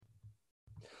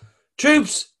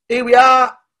Troops, here we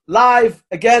are, live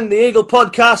again, the Eagle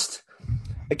Podcast.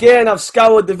 Again, I've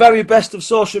scoured the very best of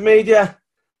social media,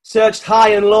 searched high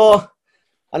and low,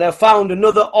 and I've found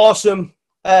another awesome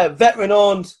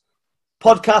veteran-owned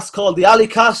podcast called The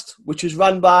Alleycast, which is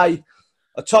run by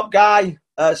a top guy,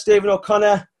 Stephen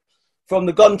O'Connor, from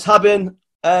the Gun Tabbing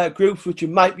groups, which you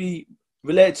might be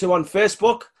related to on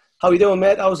Facebook. How are you doing,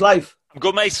 mate? How's life? I'm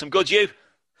good, mate. I'm good. You?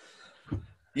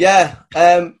 Yeah,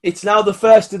 it's now the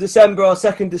 1st of December or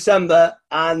 2nd December,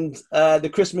 and the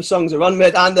Christmas songs are on,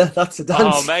 mate, and that's a dance.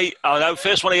 Oh, mate. I know.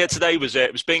 First one I heard today was it.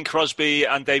 It was Bing Crosby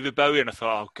and David Bowie, and I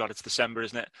thought, oh, God, it's December,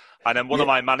 isn't it? And then one of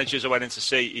my managers I went in to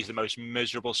see, he's the most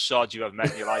miserable sod you've ever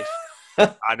met in your life.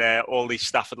 And all these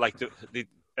staff had,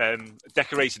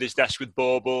 decorated his desk with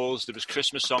baubles. There was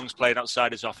Christmas songs playing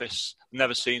outside his office.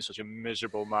 Never seen such a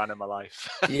miserable man in my life.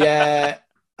 Yeah.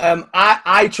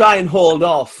 I try and hold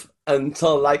off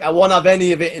until I won't have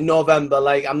any of it in November.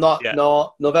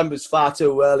 November's far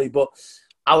too early. But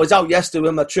I was out yesterday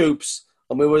with my troops,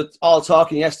 and we were all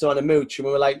talking yesterday on a mooch, and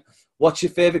we were like, "What's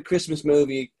your favourite Christmas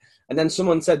movie?" And then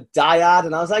someone said Die Hard,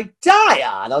 and I was like, Die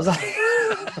Hard. I was like,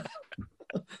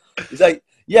 he's like,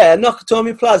 "Yeah,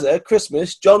 Nakatomi Plaza,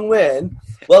 Christmas, John Wayne,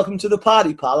 Welcome to the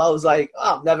Party, pal." I was like,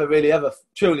 I've never really ever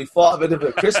truly thought of it as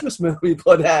a Christmas movie,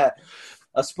 but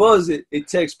I suppose it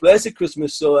takes place at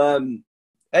Christmas, so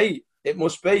hey, it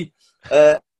must be.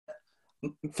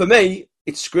 For me,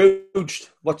 it's Scrooged.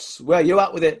 Where are you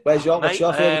at with it? What's your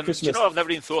favourite Christmas? I've never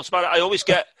even thought about it. I always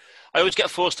get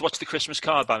forced to watch The Christmas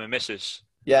Card by my missus.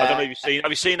 Yeah. I don't know if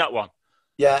have you seen that one?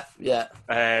 Yeah.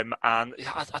 And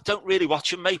I don't really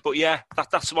watch them, mate, but yeah,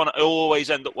 that's the one I always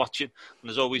end up watching. And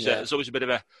there's always a bit of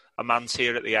a man's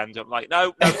here at the end. I'm like,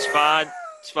 no, it's fine.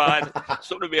 It's fine.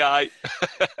 Something to be all right.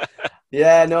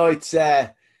 Yeah, no, it's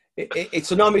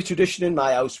a normal tradition in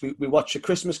my house. We watch a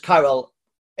Christmas Carol,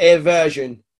 a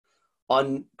version,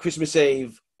 on Christmas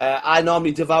Eve. I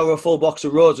normally devour a full box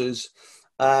of roses,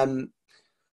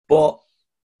 but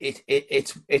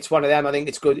it's one of them. I think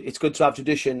it's good. It's good to have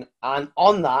tradition. And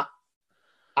on that,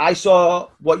 I saw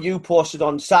what you posted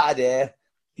on Saturday.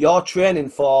 You're training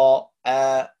for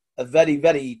a very,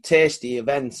 very tasty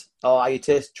event. Or are you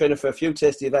training for a few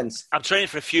tasty events? I'm training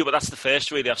for a few, but that's the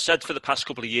first, really. I've said for the past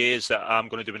couple of years that I'm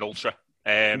going to do an ultra.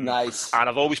 Nice. And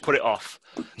I've always put it off.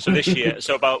 So this year, this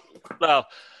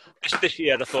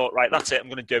year I thought, right, that's it, I'm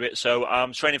going to do it. So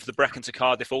I'm training for the Brecon to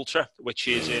Cardiff Ultra, which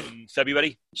is in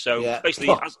February. So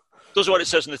basically, does what it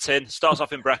says in the tin, starts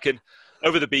off in Brecon,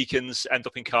 over the Beacons, end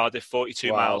up in Cardiff,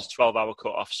 42 miles, 12-hour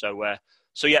cut-off. So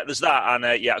yeah, there's that, and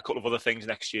a couple of other things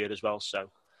next year as well.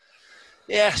 So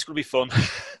yeah, it's going to be fun.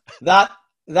 That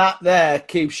there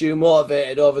keeps you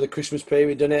motivated over the Christmas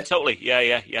period, doesn't it? Totally,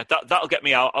 yeah. That'll get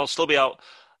me out. I'll still be out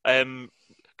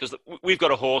because we've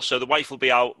got a horse, so the wife will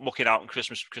be out mucking out on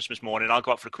Christmas morning. I'll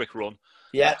go out for a quick run.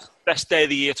 Yeah. Best day of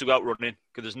the year to go out running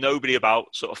because there's nobody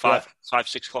about sort of 5,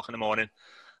 6 o'clock in the morning.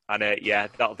 And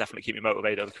that'll definitely keep me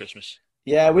motivated over Christmas.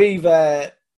 Yeah,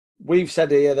 we've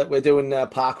said here that we're doing a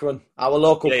park run. Our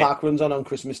local park run's on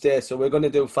Christmas Day, so we're going to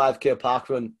do a 5K park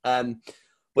run.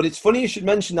 But it's funny you should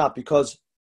mention that because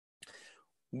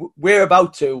we're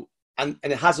about to, and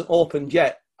it hasn't opened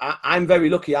yet. I'm very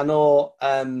lucky. I know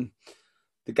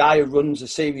the guy who runs a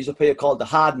series up here called the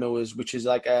Hard Moors, which is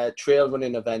like a trail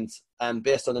running event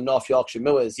based on the North Yorkshire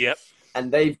Moors. Yep.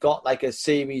 And they've got like a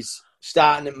series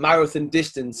starting at marathon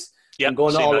distance and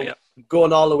going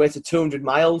all the way to 200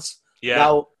 miles. Yeah.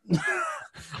 Now,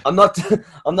 I'm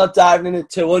not diving in at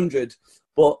 200,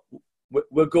 but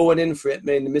we're going in for it.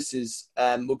 Me and the missus,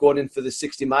 we're going in for the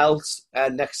 60 miles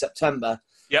next September.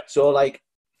 Yep. So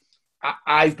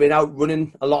I've been out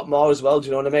running a lot more as well. Do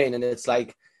you know what I mean? And it's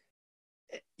like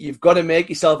you've got to make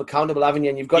yourself accountable, haven't you?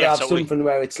 And you've got to have something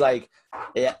where it's like,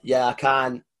 I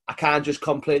can't just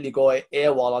completely go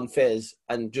AWOL on fizz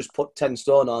and just put 10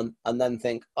 stone on and then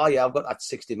think, oh yeah, I've got that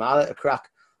 60 mile at a crack.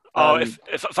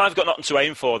 If I've got nothing to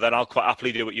aim for, then I'll quite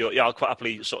happily do what I'll quite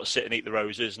happily sort of sit and eat the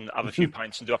roses and have a few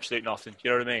pints and do absolutely nothing. Do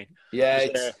you know what I mean?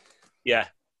 Yeah.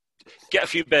 Get a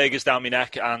few burgers down my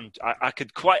neck, and I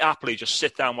could quite happily just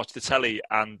sit down, watch the telly,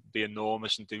 and be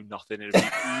enormous and do nothing. It'd be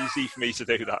easy for me to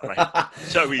do that, mate.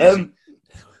 So easy.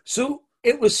 So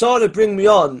it was sort of bring me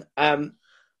on. And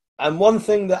one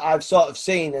thing that I've sort of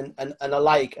seen and I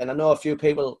like, and I know a few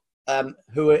people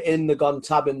who are in the Gun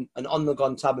Tabbing and on the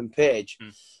Gun Tabbing page,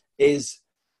 is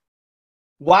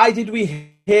why did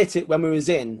we hate it when we was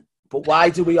in, but why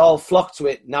do we all flock to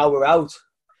it now we're out?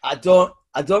 I don't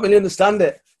really understand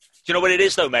it. Do you know what it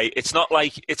is though, mate? It's not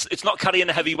like it's not carrying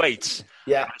the heavy weights.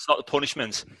 Yeah. It's not the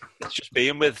punishment. It's just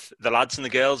being with the lads and the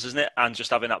girls, isn't it? And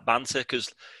just having that banter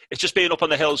because it's just being up on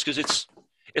the hills because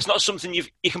it's not something you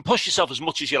can push yourself as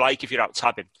much as you like if you're out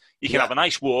tabbing. You can have a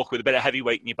nice walk with a bit of heavy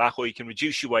weight in your back, or you can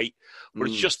reduce your weight. But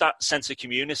it's just that sense of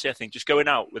community, I think, just going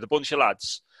out with a bunch of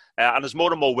lads. And there's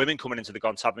more and more women coming into the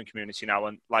Gone Tabbing community now,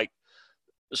 and like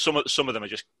some of them are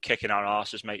just kicking our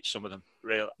asses, mate. Some of them,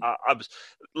 real.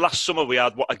 Last summer we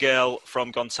had a girl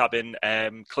from Gone Tabbing,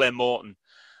 Claire Morton.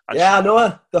 Yeah, I know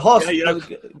her. The horse.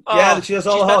 Yeah, she has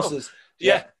all the horses.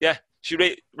 Yeah. She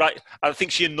right. I think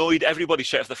she annoyed everybody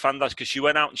straight off the fan dance because she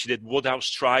went out and she did Woodhouse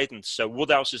Trident. So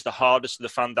Woodhouse is the hardest of the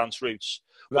fan dance routes.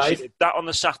 Right. She did that on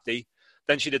the Saturday.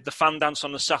 Then she did the fan dance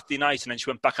on the Saturday night, and then she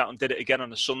went back out and did it again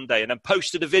on the Sunday, and then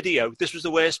posted a video. This was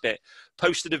the worst bit.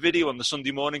 Posted a video on the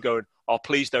Sunday morning going, "Oh,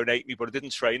 please don't hate me, but I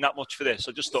didn't train that much for this.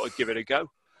 I just thought I'd give it a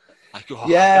go." Like, oh,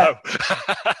 yeah.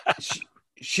 No.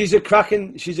 she's a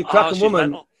cracking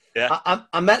woman. Mental. Yeah.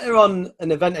 I met her on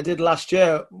an event I did last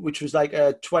year, which was like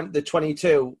the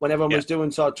 22, when everyone was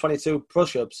doing sort of 22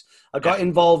 push-ups. I got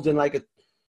involved in like a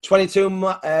 22.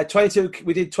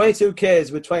 We did 22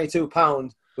 Ks with 22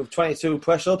 pounds with 22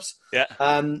 push-ups. Yeah.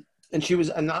 And she was,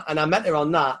 and I met her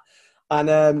on that,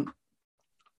 and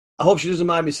I hope she doesn't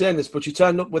mind me saying this, but she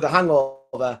turned up with a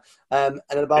hangover, and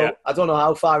about I don't know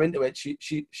how far into it,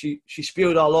 she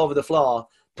spewed all over the floor,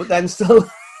 but then still.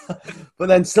 But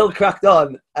then still cracked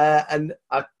on, and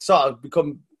I sort of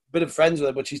become a bit of friends with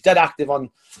her. But she's dead active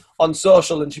on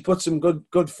social, and she puts some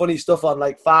good funny stuff on,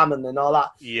 like farming and all that.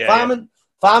 Yeah,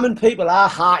 farming people are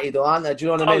hearty though, aren't they? Do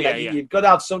you know what I mean? You've got to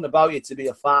have something about you to be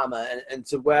a farmer and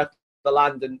to work the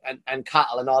land and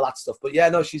cattle and all that stuff. But yeah,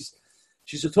 no, she's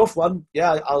a tough one.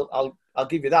 Yeah, I'll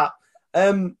give you that.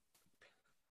 On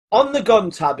the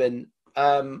Gone Tabbing,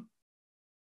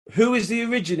 who is the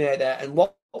originator, and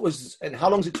what was, and how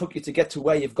long it took you to get to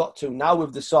where you've got to now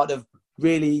with the sort of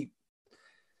really,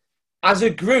 as a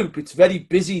group, it's very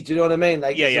busy. Do you know what I mean?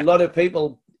 Like there's a lot of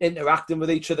people interacting with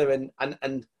each other, and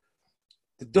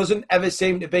there doesn't ever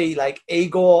seem to be like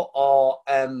ego or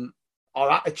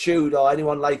attitude or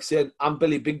anyone like saying, "I'm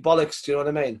Billy Big Bollocks." Do you know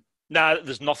what I mean? No,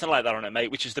 there's nothing like that on it,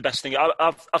 mate, which is the best thing.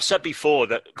 I've said before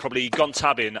that probably Gone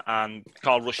Tabbing and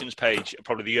Carl Russian's page are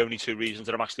probably the only two reasons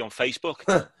that I'm actually on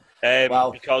Facebook. Wow.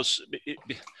 Because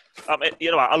I mean, you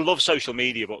know, I love social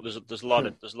media, but there's a lot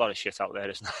of shit out there,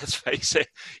 isn't there? Let's face it.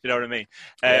 You know what I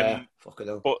mean? Fucking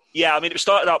hell. But yeah, I mean, it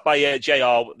started out by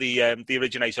JR, the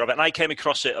originator of it, and I came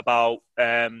across it about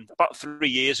 3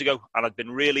 years ago, and I'd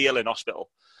been really ill in hospital.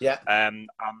 Yeah.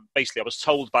 Basically, I was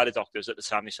told by the doctors at the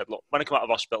time. They said, "Look, when I come out of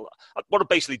hospital, what I've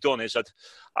basically done is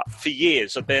for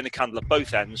years I'd burned the candle at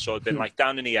both ends, so I'd been like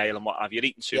down in the ale and what have you,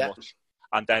 eating too much."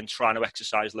 And then trying to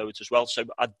exercise loads as well. So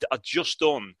I'd just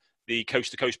done the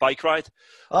coast-to-coast bike ride.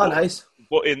 Oh, nice.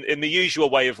 But in the usual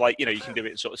way of, like, you know, you can do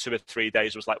it in sort of 2 or 3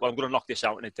 days. I was like, well, I'm going to knock this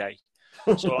out in a day.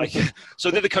 So I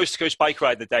did the coast-to-coast bike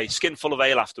ride in the day, skin full of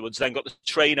ale afterwards, then got the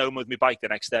train home with my bike the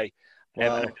next day. And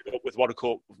I ended up with what I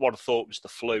thought was the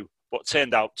flu. But it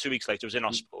turned out 2 weeks later I was in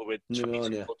hospital with 22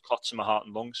 blood clots in my heart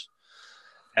and lungs.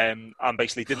 And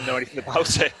basically didn't know anything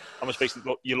about it. I was basically,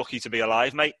 look, you're lucky to be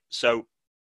alive, mate. So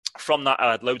from that,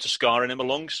 I had loads of scarring in my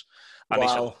lungs. And they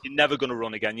said, you're never going to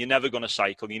run again. You're never going to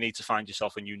cycle. You need to find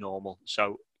yourself a new normal.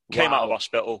 So came out of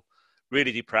hospital,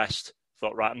 really depressed.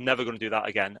 Thought, right, I'm never going to do that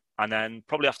again. And then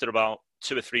probably after about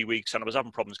 2 or 3 weeks, and I was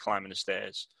having problems climbing the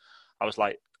stairs, I was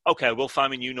like, okay, we'll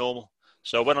find a new normal.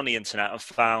 So I went on the internet and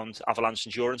found Avalanche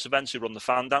Endurance Events who run the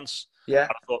fan dance. Yeah. And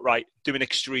I thought, right, doing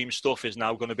extreme stuff is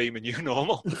now going to be my new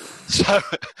normal. So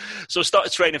I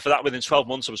started training for that. Within 12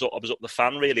 months, I was up the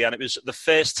fan, really. And it was the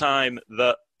first time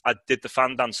that I did the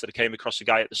fan dance that I came across a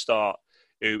guy at the start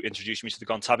who introduced me to the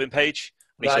Gone Tabbing page.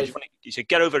 And he said,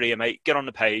 get over here, mate, get on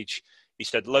the page. He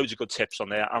said, loads of good tips on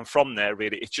there. And from there,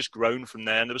 really, it's just grown from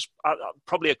there. And there was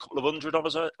probably a couple of hundred of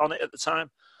us on it at the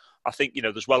time. I think, you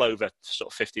know, there's well over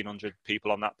sort of 1,500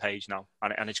 people on that page now.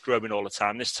 And it's growing all the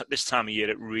time. This time of year,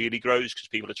 it really grows because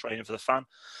people are training for the fan.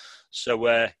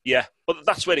 So, yeah, but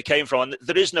that's where it came from. And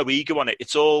there is no ego on it.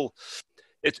 It's all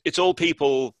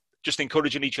people just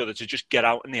encouraging each other to just get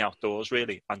out in the outdoors,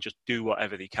 really, and just do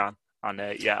whatever they can.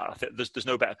 And, yeah, I think there's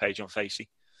no better page on Facey.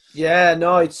 Yeah,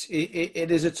 no, it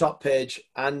is a top page.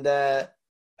 And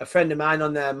a friend of mine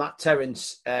on there, Matt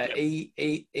Terrence,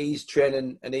 he's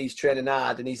training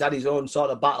hard, and he's had his own sort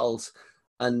of battles.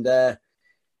 And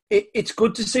it's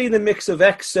good to see the mix of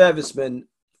ex-servicemen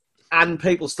and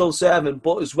people still serving,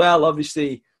 but as well,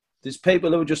 obviously, there's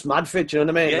people who are just mad for it, you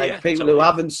know what I mean? People who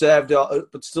haven't served,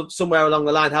 but somewhere along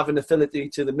the line have an affinity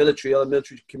to the military or the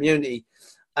military community,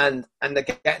 and they're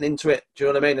getting into it, do you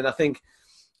know what I mean? And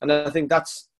I think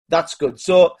that's good.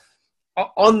 So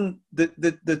on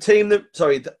the team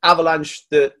the Avalanche,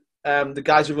 the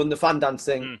guys who run the fan dance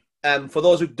thing, for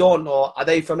those who don't know, are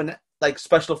they from like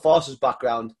special forces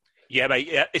background. Yeah, mate.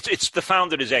 Yeah, it's the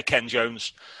founder is Ken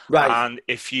Jones, right? And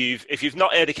if you've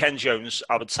not heard of Ken Jones,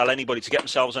 I would tell anybody to get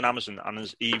themselves on Amazon.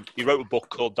 And he wrote a book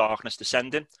called Darkness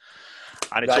Descending,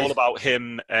 and it's all about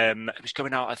him. It was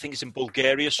coming out, I think it's in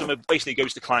Bulgaria. Basically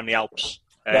goes to climb the Alps.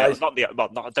 I don't know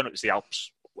if it's the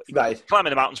Alps. Right,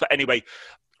 climbing the mountains, but anyway,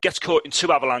 gets caught in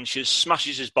 2 avalanches,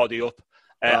 smashes his body up.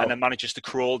 And then manages to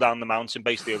crawl down the mountain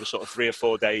basically over sort of 3 or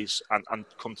 4 days and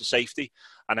come to safety.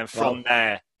 And then from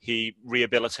there, he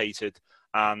rehabilitated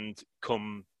and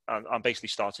basically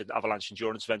started avalanche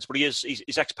endurance events. But he's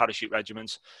ex-parachute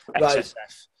regiment,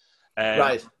 XSF.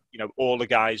 Right. You know, all the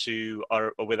guys who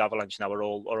are with Avalanche now are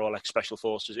all ex-special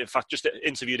forces. In fact, just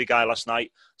interviewed a guy last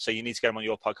night, so you need to get him on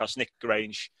your podcast, Nick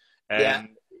Grange.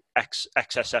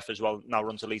 Ex-XSF as well, now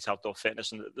runs Elite Outdoor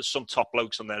Fitness. And there's some top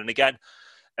blokes on there. And again,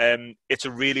 it's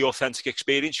a really authentic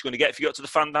experience you're going to get if you go to the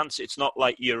fan dance. It's not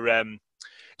like you're going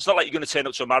to turn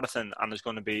up to a marathon and there's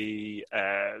going to be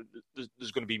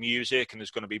music and there's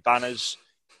going to be banners.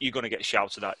 You're going to get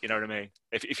shouted at. You know what I mean?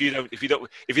 If you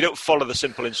don't follow the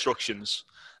simple instructions,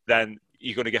 then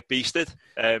you're going to get beasted.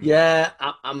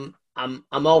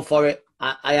 I'm all for it.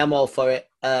 I am all for it.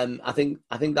 I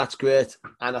think that's great,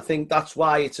 and I think that's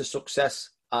why it's a success.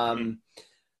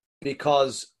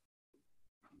 Because.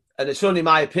 And it's only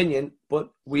my opinion,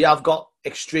 but we have got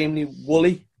extremely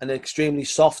woolly and extremely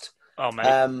soft. Oh,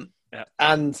 man.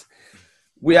 And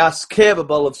we are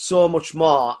capable of so much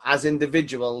more as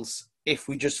individuals if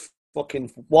we just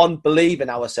fucking, 1, believe in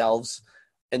ourselves,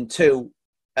 and 2,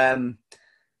 do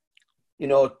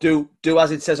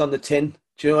as it says on the tin.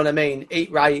 Do you know what I mean?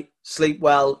 Eat right, sleep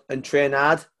well, and train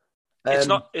hard.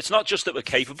 It's not just that we're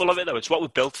capable of it though. It's what we're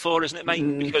built for, isn't it, mate?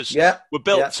 Because we're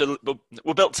built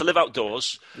to live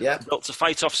outdoors. Yeah. We're built to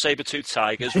fight off saber-toothed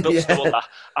tigers. We're built to do all that,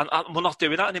 and we're not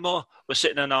doing that anymore. We're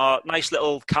sitting in our nice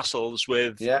little castles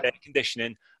with air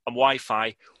conditioning and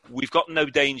Wi-Fi. We've got no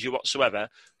danger whatsoever.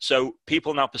 So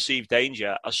people now perceive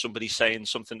danger as somebody saying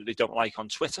something that they don't like on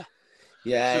Twitter.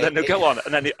 Yeah. So then they'll go on,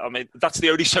 and then that's the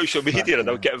only social media that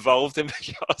they'll get involved in,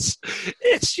 because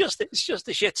it's just a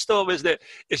shitstorm, isn't it?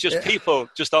 It's just people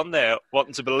just on there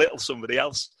wanting to belittle somebody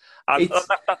else, and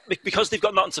because they've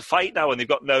got nothing to fight now, and they've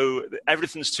got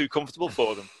everything's too comfortable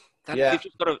for them. They've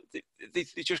just got to, they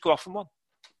just go off on one.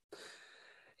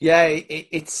 Yeah,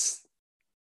 it's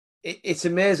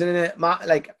amazing, isn't it?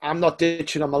 Like, I'm not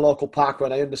ditching on my local park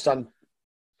run. I understand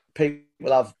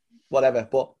people have whatever,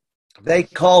 but they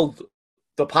called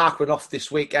the park run off this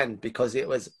weekend because it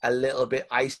was a little bit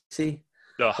icy.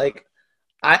 Ugh. Like,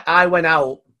 I went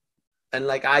out and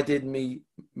like I did me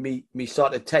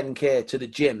sort of 10k to the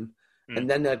gym, and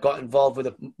then I got involved with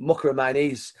a mucker of mine.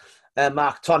 He's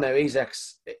Mark Tonner. He's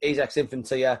ex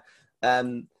infantry.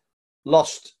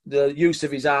 Lost the use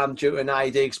of his arm due to an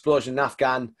IED explosion in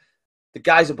Afghan. The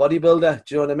guy's a bodybuilder.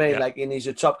 Do you know what I mean? Yeah. Like, and he's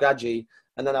a top gadget.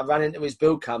 And then I ran into his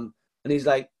boot camp, and he's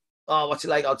like, "Oh, what's it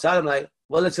like outside?" I'm like,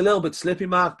 "Well, it's a little bit slippy,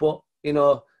 Mark, but we're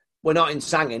not in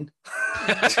Sangin."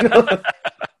 You know?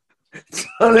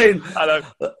 I mean, I know.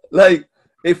 Like,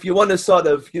 if you want to sort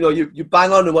of, you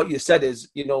bang on to what you said is,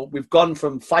 we've gone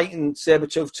from fighting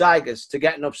saber-toothed tigers to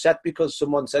getting upset because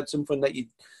someone said something that you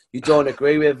don't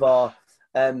agree with, or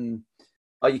you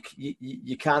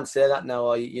can't say that now,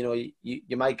 or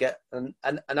you might get, and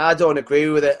I don't agree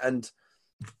with it, and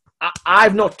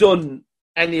I've not done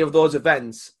any of those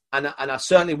events, and I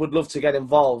certainly would love to get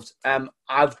involved.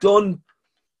 I've done,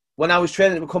 when I was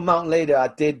training to become mountain leader, I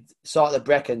did sort of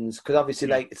the Brecons, because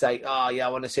obviously it's like, oh yeah, I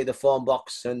want to see the phone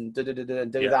box and do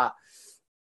that.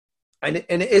 And it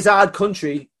is hard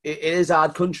country. It is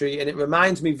hard country, and it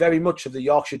reminds me very much of the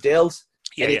Yorkshire Dales.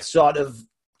 It's sort of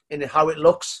in how it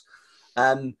looks.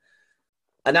 And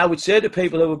I would say to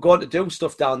people who are going to do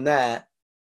stuff down there,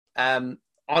 on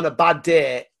a bad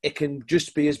day, it can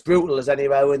just be as brutal as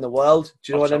anywhere in the world.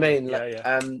 Do you know what I mean?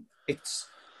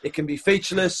 It can be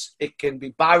featureless. It can be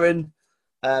barren.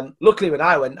 Luckily, when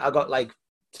I went, I got like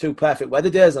 2 perfect weather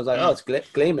days. I was like, oh, it's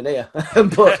gleaming here.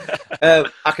 But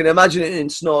I can imagine it in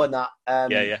snow and that.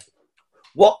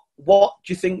 What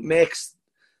do you think makes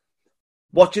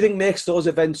those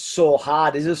events so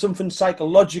hard? Is there something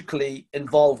psychologically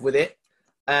involved with it,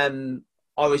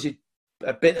 or is it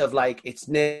a bit of like it's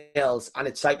nails and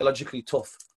it's psychologically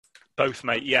tough? Both,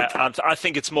 mate. Yeah, and I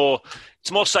think it's more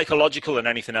psychological than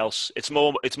anything else. It's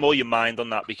more your mind on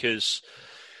that, because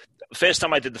first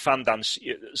time I did the fan dance,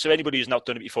 so anybody who's not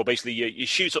done it before, basically you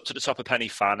shoot up to the top of Penny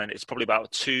Fan, and it's probably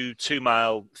about a 2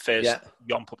 mile first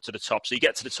yomp up to the top. So you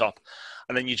get to the top,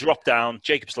 and then you drop down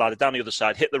Jacob's Ladder down the other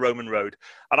side, hit the Roman Road,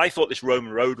 and I thought this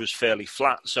Roman Road was fairly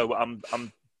flat, so I'm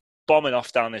bombing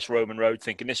off down this Roman road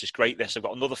thinking, this is great, I've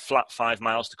got another flat 5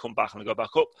 miles to come back and I go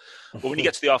back up. But when you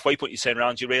get to the halfway point, you turn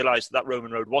around, you realise that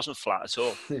Roman road wasn't flat at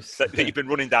all, that you've been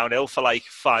running downhill for like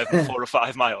 4 or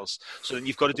 5 miles. So then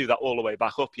you've got to do that all the way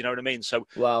back up, you know what I mean? So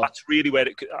that's really where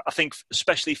I think,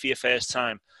 especially for your first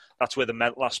time, that's where the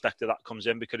mental aspect of that comes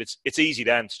in, because it's easy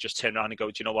then to just turn around and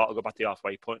go, do you know what, I'll go back to the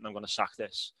halfway point and I'm going to sack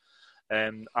this.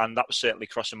 And that was certainly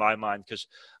crossing my mind, because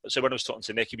so when I was talking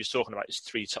to Nick, he was talking about his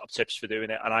 3 top tips for doing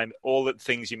it, and all the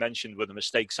things he mentioned were the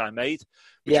mistakes I made,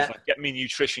 which is like getting me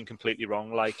nutrition completely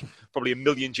wrong, like probably 1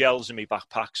 million gels in my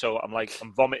backpack, so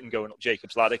I'm vomiting going up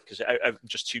Jacob's Ladder because I'm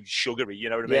just too sugary, you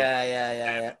know what I mean?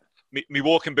 Yeah. Me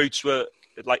walking boots were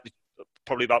like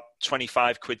probably about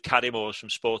 25 quid Cadimores from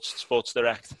Sports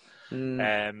Direct.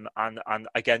 And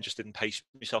again, just didn't pace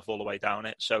myself all the way down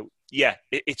it. So yeah,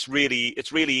 it's really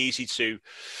easy to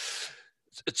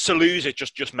lose it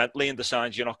just mentally and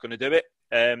decide you're not going to do it.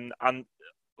 And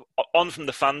on from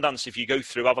the fan dance, if you go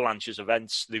through Avalanche's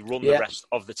events, they run the rest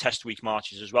of the test week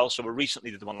marches as well. So we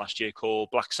recently did the one last year called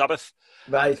Black Sabbath.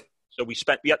 Right. So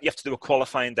you have to do a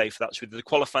qualifying day for that. So we did the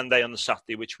qualifying day on the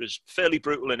Saturday, which was fairly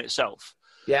brutal in itself.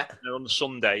 Yeah. And on the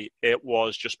Sunday, it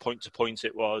was just point to point.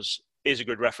 It was, here's a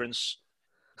good reference.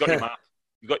 You've got your map,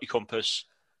 you've got your compass,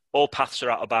 all paths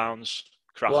are out of bounds.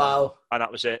 Crack on. And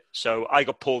that was it. So I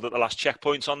got pulled at the last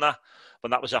checkpoint on that, but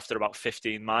that was after about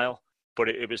 15 mile. But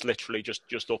it was literally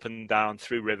just up and down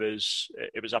through rivers.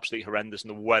 It was absolutely horrendous, and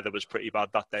the weather was pretty bad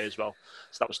that day as well.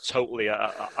 So that was totally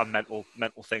a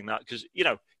mental thing, that, because, you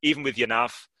know, even with your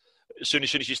nav, as soon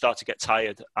as you start to get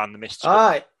tired and the mists.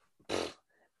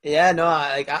 Yeah,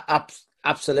 no,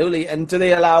 absolutely. And do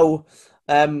they allow?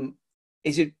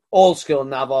 Is it old school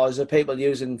nav, or is there people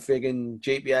using frigging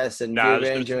GPS and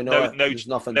Ranger and all that? There's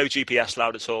nothing. No GPS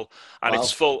allowed at all, and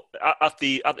it's full at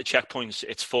the checkpoints.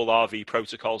 It's full RV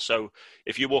protocol. So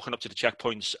if you're walking up to the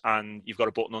checkpoints and you've got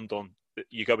a button undone,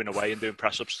 you're going away and doing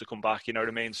press ups to come back. You know what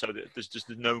I mean? So there's just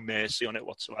no mercy on it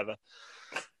whatsoever.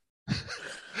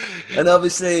 And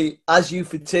obviously, as you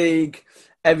fatigue,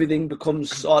 everything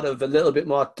becomes sort of a little bit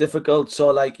more difficult. So,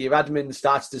 like, your admin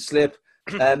starts to slip.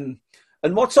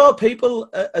 And what sort of people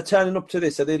are turning up to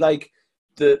this? Are they like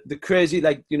the crazy,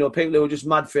 like, you know, people who are just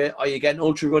mad for it? Are you getting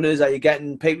ultra runners? Are you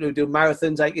getting people who do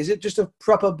marathons? Like, is it just a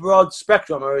proper broad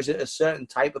spectrum, or is it a certain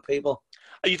type of people?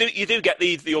 You do get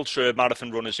the ultra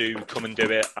marathon runners who come and do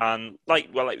it, and like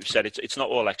we said, it's not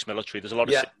all ex-military. There's a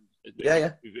lot of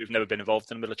who've never been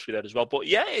involved in the military there as well. But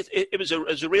yeah, it was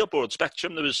a real broad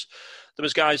spectrum. There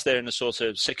was guys there in the sort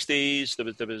of 60s.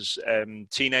 There was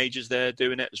teenagers there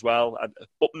doing it as well.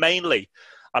 But mainly,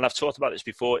 and I've talked about this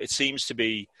before, it seems to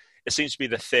be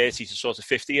the 30 to sort of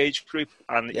 50 age group,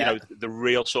 and you know, the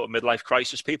real sort of midlife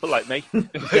crisis people like me who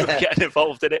are getting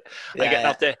involved in it and getting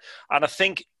out there. And I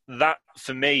think that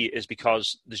for me is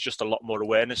because there's just a lot more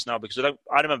awareness now, because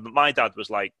I remember my dad in his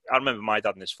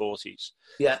 40s.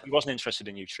 Yeah. He wasn't interested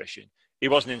in nutrition. He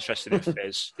wasn't interested in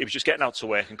fizz. He was just getting out to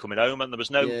work and coming home, and there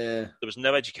was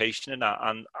no education in that.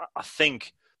 And I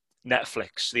think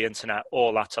Netflix, the internet,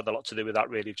 all that had a lot to do with that,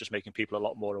 really, just making people a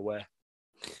lot more aware.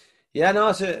 Yeah,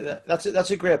 no,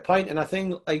 that's a great point. And I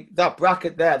think, like, that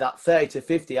bracket there, that 30 to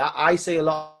 50, I see a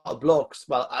lot of blokes,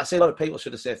 well, I see a lot of people,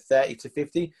 should have said 30 to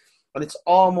 50, and it's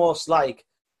almost like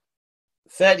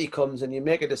 30 comes and you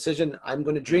make a decision, I'm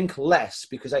going to drink less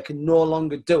because I can no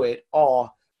longer do it, or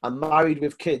I'm married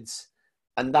with kids,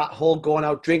 and that whole going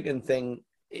out drinking thing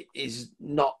is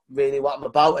not really what I'm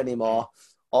about anymore.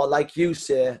 Or like you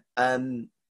say,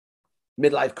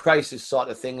 midlife crisis sort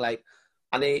of thing, like,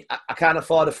 I can't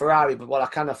afford a Ferrari, but what I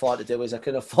can afford to do is I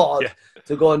can afford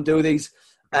to go and do these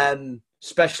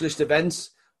specialist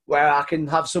events where I can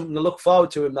have something to look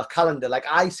forward to in my calendar. Like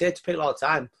I say to people all the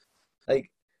time,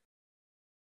 like,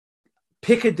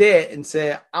 pick a date and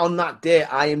say, on that day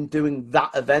I am doing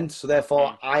that event, so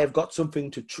therefore I have got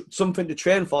something to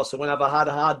train for. So whenever I had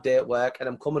a hard day at work and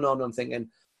I'm coming home and I'm thinking,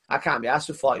 I can't be asked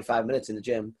for 45 minutes in the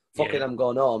gym. Fucking, I'm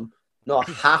going home. No,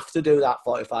 I have to do that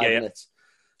 45 minutes.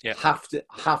 Yeah. Have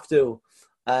to.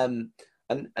 And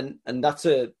that's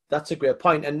a great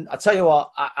point. And I tell you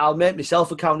what, I'll make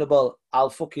myself accountable. I'll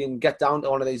fucking get down to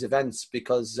one of these events,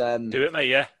 because do it, mate.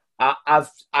 Yeah.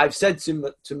 I've said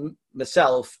to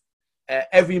myself,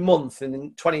 every month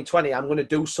in 2020, I'm going to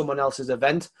do someone else's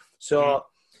event. So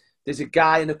there's a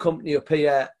guy in a company up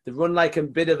here. They run like a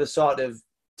bit of a sort of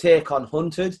take on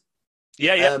Hunted.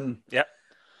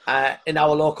 In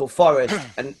our local forest,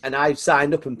 and I've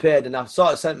signed up and paid, and I've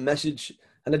sort of sent a message,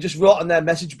 and I just wrote on their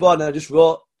message board, and I just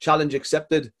wrote, challenge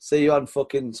accepted, see you on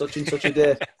fucking such and such a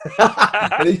day.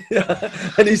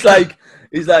 and he's like,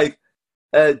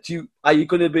 are you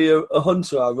going to be a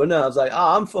hunter or a runner? I was like,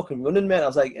 I'm fucking running, mate. I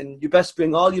was like, and you best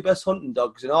bring all your best hunting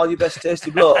dogs and all your best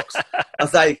tasty blokes. I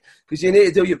was like, because you need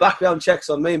to do your background checks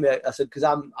on me, mate. I said, because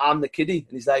I'm the kiddie.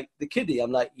 And he's like, the kiddie?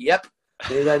 I'm like, yep.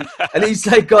 And he's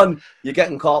like, gone, you're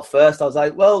getting caught first. I was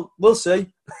like, well, we'll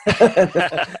see.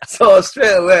 So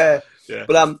straight away. Yeah.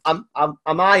 But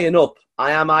I'm eyeing up.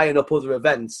 I am eyeing up other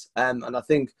events. And I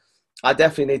think I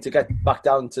definitely need to get back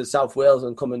down to South Wales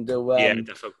and come and do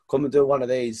one of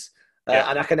these.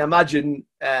 And I can imagine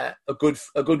a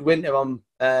good winter on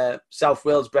South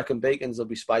Wales Brecon Beacons will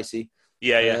be spicy.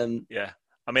 Yeah.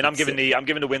 I mean, I'm giving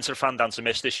the winter fan dance a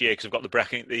miss this year because I've got the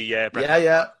Brecon. Yeah. But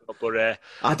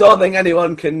I don't think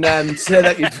anyone can say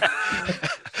that you.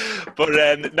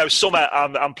 But no, summer.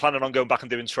 I'm planning on going back and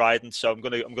doing Trident, so I'm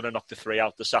gonna knock the 3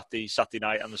 out, the Saturday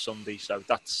night and the Sunday. So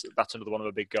that's another one of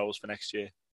my big goals for next year.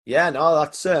 Yeah, no,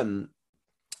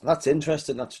 that's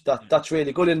interesting. That's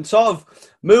really good. And sort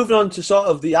of moving on to sort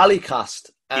of the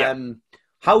Alleycast.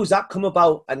 How's that come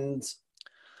about, and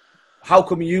how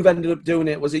come you've ended up doing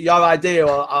it? Was it your idea,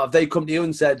 or have they come to you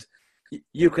and said,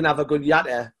 you can have a good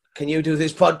yatter? Can you do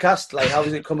this podcast? Like, how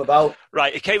does it come about?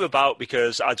 Right, it came about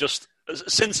because I just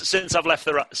since I left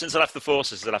the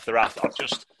forces, I left the RAF. I've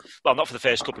just, well, not for the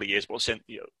first couple of years, but since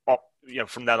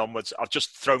from then onwards, I've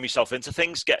just thrown myself into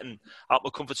things, getting out my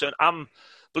comfort zone.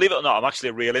 Believe it or not, I'm actually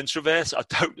a real introvert. I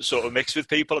don't sort of mix with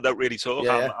people. I don't really talk.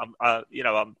 Yeah. I'm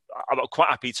quite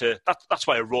happy to. That's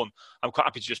why I run. I'm quite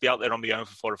happy to just be out there on my own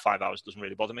for 4 or 5 hours. It doesn't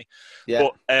really bother me. Yeah.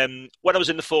 But when I was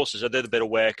in the forces, I did a bit of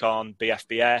work on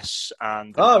BFBS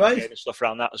and stuff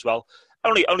around that as well.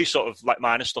 Only sort of like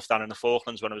minor stuff down in the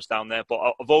Falklands when I was down there.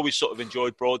 But I've always sort of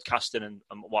enjoyed broadcasting and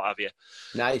what have you.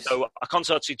 Nice. So I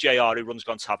contacted JR, who runs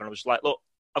Gone Tabbing. I was like, look,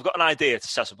 I've got an idea to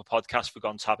set up a podcast for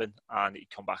Gone Tabbing. And he'd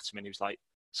come back to me and he was like,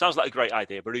 sounds like a great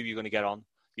idea, but who are you going to get on?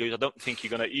 I don't think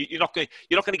you're not going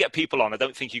to get people on. I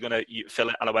don't think you're going to fill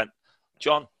it. And I went,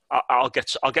 John, I'll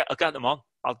get them on.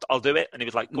 I'll do it. And he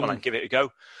was like, go on and give it a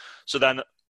go. So then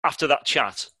after that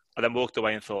chat, I then walked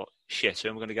away and thought, shit, who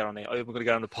am I going to get on here? We're going to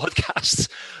get on the podcast.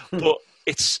 But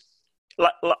it's,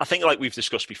 I think like we've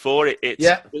discussed before,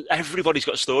 everybody's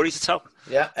got a story to tell.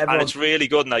 Yeah, and it's really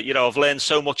good. And I've learned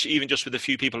so much, even just with the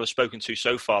few people I've spoken to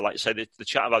so far. Like I said, the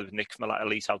chat I've had with Nick from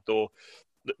Elite Outdoor,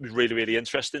 really, really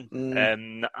interesting.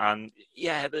 And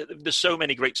yeah, there's so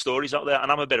many great stories out there.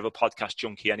 And I'm a bit of a podcast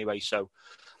junkie anyway. So,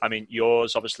 I mean,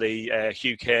 yours, obviously,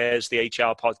 Hugh Cares, the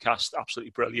HR podcast,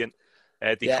 absolutely brilliant.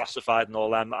 Declassified and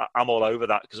all them. I'm all over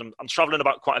that because I'm traveling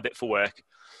about quite a bit for work.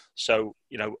 So,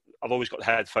 I've always got the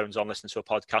headphones on listening to a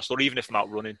podcast, or even if I'm out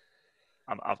running,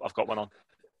 I've got one on.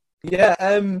 Yeah,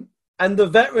 and the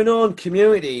veteran-owned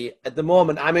community at the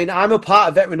moment, I mean, I'm a part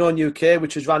of Veteran-Owned UK,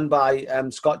 which is run by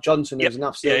Scott Johnson, who's an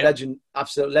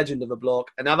absolute legend of a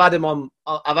bloke. And I've had him on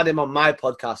my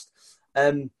podcast.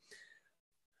 And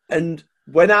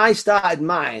when I started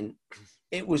mine,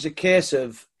 it was a case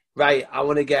of, right, I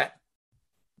want to get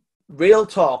real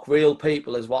talk, real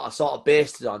people is what I sort of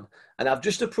based it on. And I've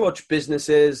just approached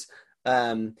businesses,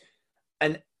 and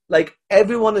like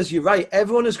everyone is, you're right,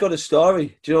 everyone has got a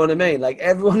story. Do you know what I mean? Like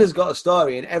everyone has got a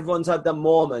story, and everyone's had their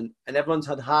moment, and everyone's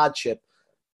had hardship.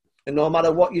 And no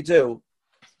matter what you do,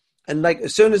 and like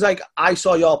as soon as like I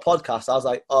saw your podcast, I was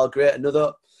like, oh great,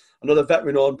 another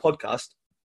veteran-owned podcast.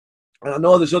 And I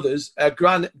know there's others.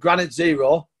 Granite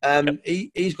Zero,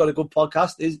 he's got a good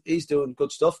podcast. He's doing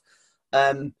good stuff.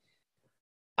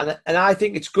 And I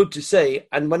think it's good to see.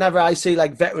 And whenever I see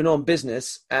like veteran-owned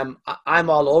business, I'm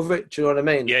all over it. Do you know what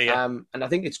I mean? Yeah. And I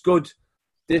think it's good.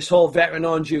 This whole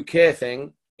veteran-owned UK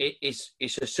thing, it's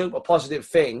a super positive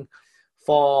thing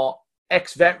for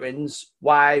ex-veterans,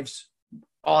 wives,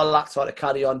 all that sort of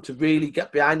carry on to really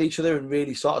get behind each other and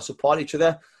really sort of support each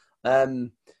other.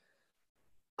 And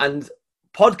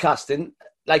podcasting,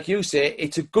 like you say,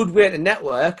 it's a good way to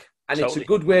network, and It's a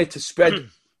good way to spread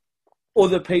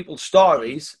other people's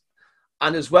stories.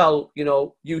 And as well,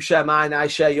 you share mine, I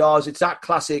share yours. It's that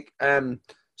classic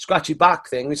scratchy back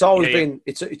thing. It's always been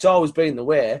it's always been the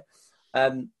way.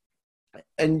 And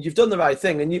you've done the right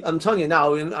thing. And I'm telling you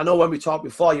now, I know when we talked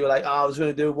before, you were like, I was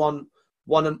going to do one,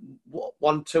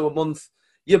 2 a month.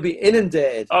 You'll be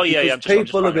inundated. Oh yeah.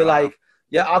 People will be like,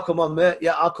 yeah, I'll come on, mate.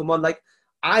 Yeah, I'll come on. Like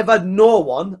I've had no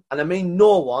one, and I mean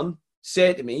no one,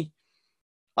 say to me,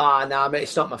 nah, mate,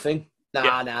 it's not my thing.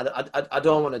 Nah, I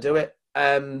don't want to do it.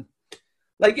 You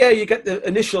get the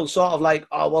initial sort of like,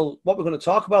 oh, well, what we're going to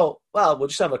talk about? Well, we'll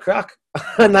just have a crack.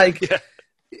 And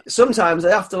sometimes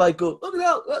I have to like go, look at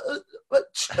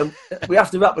that. We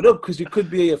have to wrap it up because we could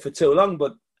be here for too long.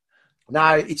 But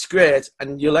now it's great.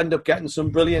 And you'll end up getting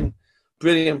some brilliant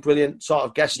sort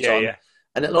of guests on. Yeah.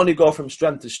 And it'll only go from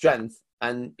strength to strength.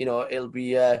 and it'll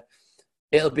be a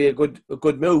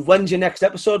good move. When's your next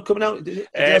episode coming out?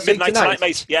 Midnight tonight,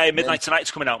 mate. Yeah, midnight tonight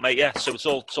it's coming out, mate. Yeah, so it's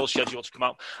all scheduled to come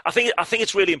out. I think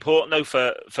it's really important though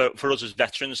for us as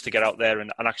veterans to get out there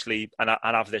and actually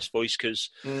have this voice, because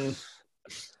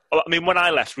I mean, when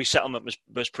I left, resettlement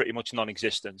was pretty much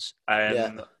non-existent.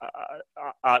 I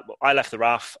left the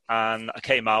RAF and I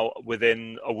came out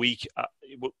within a week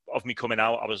of me coming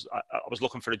out. I was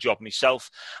looking for a job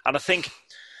myself, and I think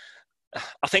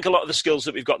a lot of the skills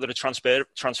that we've got that are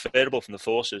transferable from the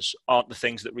forces aren't the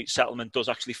things that resettlement does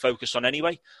actually focus on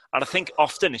anyway. And I think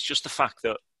often it's just the fact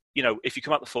that, if you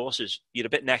come out the forces, you're a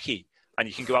bit necky and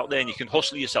you can go out there and you can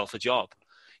hustle yourself a job.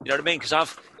 You know what I mean?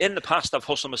 Because in the past, I've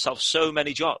hustled myself so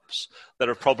many jobs that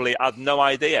I've probably had no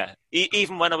idea.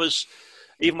 Even when I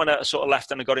sort of left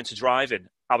and I got into driving,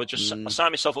 I would just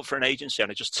sign myself up for an agency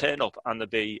and I'd just turn up and there'd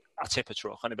be a tipper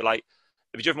truck and it'd be like,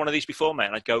 have you driven one of these before, mate?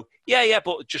 And I'd go, yeah,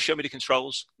 but just show me the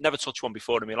controls. Never touched one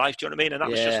before in my life. Do you know what I mean? And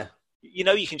that was just,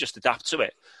 you can just adapt to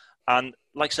it. And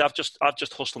like I said, I've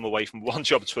just hustled my way from one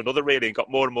job to another, really, and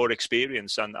got more and more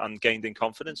experience and gained in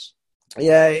confidence.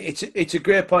 Yeah, it's a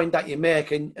great point that you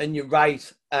make, and you're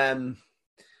right. And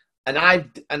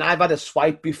I've had a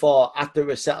swipe before at the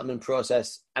resettlement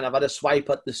process, and I've had a swipe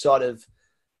at the sort of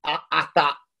at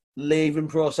that leaving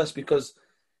process, because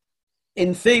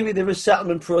in theory the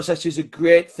resettlement process is a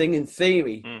great thing in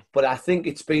theory, but I think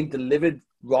it's been delivered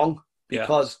wrong,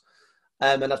 because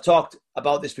and I've talked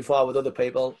about this before with other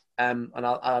people, and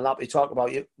I'll happily talk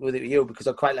about it with you because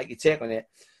I quite like your take on it.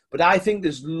 But I think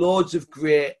there's loads of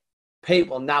great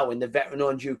people now in the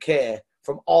veteran-owned UK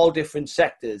from all different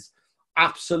sectors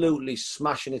absolutely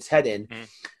smashing its head in.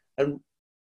 And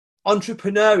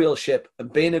entrepreneurship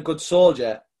and being a good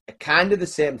soldier are kind of the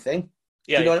same thing.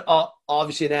 Or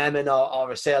obviously an airman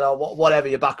or a sailor, or whatever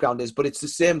your background is, but it's the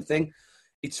same thing.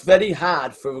 It's very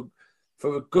hard for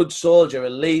a good soldier,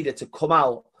 a leader, to come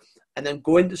out and then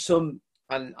go into some,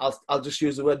 and I'll just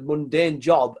use the word mundane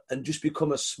job, and just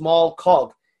become a small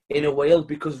cog in a wheel,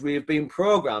 because we've been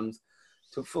programmed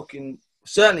to fucking,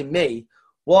 certainly me,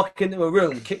 walk into a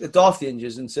room, kick the door off the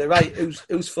hinges and say, right,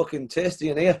 who's fucking tasty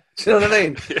in here? Do you know what I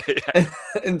mean?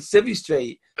 And Civvy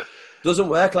Street doesn't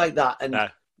work like that. And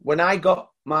when I got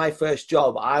my first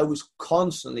job, I was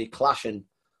constantly clashing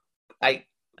with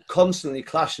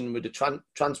the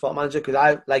transport manager, because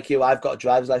I've got a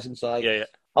driver's license. So I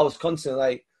was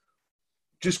constantly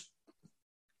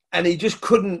and he just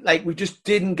couldn't, we just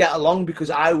didn't get along, because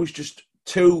I was just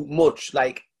too much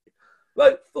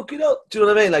right, fuck it up. Do you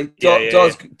know what I mean?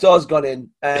 Door's gone in.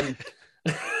 I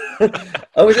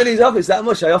was in his office that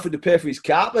much, I offered to pay for his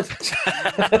carpet.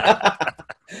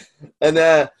 And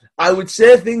I would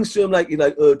say things to him like,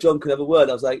 oh, John, can I have a word?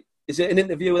 I was like, is it an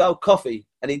interview without coffee?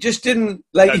 And he just didn't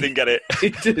I didn't get it.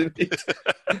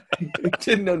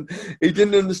 He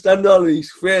didn't understand all of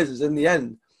these phrases. In the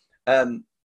end,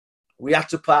 we had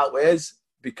to part ways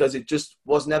because it just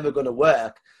was never going to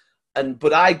work.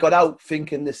 But I got out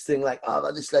thinking this thing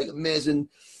this amazing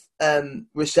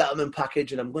resettlement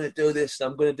package, and I'm going to do this and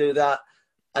I'm going to do that,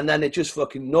 and then it just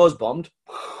fucking nose bombed.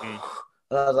 And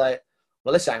I was like,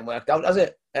 well, this ain't worked out, has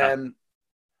it?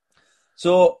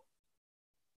 So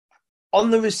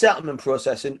on the resettlement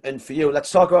process, and for you,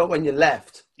 let's talk about when you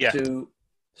left, to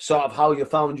sort of how you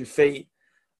found your feet,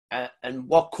 and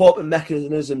what coping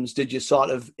mechanisms did you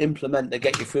sort of implement to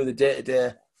get you through the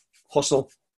day-to-day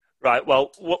hustle? Right.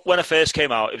 Well, when I first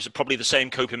came out, it was probably the same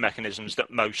coping mechanisms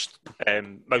that most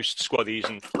squaddies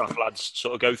and RAF lads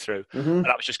sort of go through. And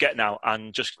that was just getting out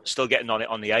and just still getting on it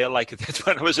on the ale like I did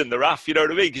when I was in the RAF. You know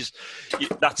what I mean? Because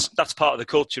that's part of the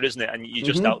culture, isn't it? And you're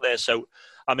just out there. So,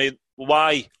 I mean,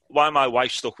 why my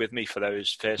wife stuck with me for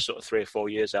those first sort of 3 or 4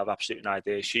 years, I have absolutely no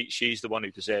idea. She's the one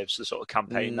who deserves the sort of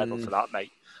campaign medal for that,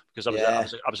 mate. Because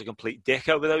I was a complete dick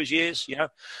over those years,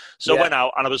 So I went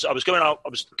out and I was going out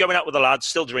with the lads,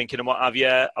 still drinking and what have you.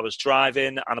 I was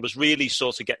driving and I was really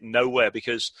sort of getting nowhere,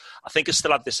 because I think I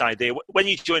still had this idea. When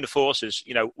you join the forces,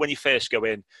 when you first go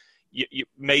in, you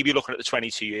may be looking at the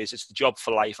 22 years, it's the job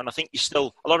for life. And I think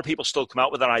a lot of people still come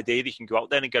out with that idea that you can go out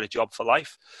there and get a job for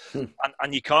life.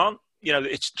 And you can't.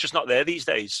 It's just not there these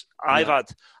days.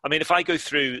 If I go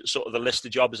through sort of the list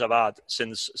of jobs I've had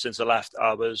since I left,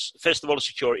 I was, first of all, a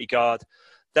security guard.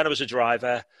 Then I was a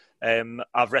driver.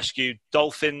 I've rescued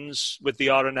dolphins with the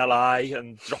RNLI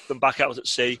and dropped them back out at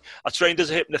sea. I trained as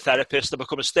a hypnotherapist. I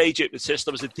become a stage hypnotist.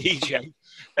 I was a DJ.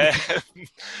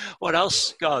 What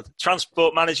else? God,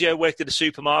 transport manager, worked at a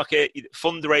supermarket,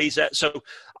 fundraiser. So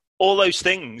all those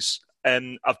things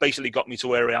have basically got me to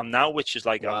where I am now, which is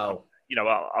like, wow.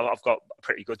 I've got a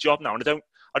pretty good job now, and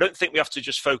I don't think we have to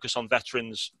just focus on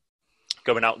veterans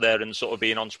going out there and sort of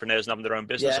being entrepreneurs and having their own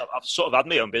business. Yeah. I've sort of had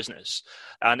my own business,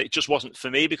 and it just wasn't for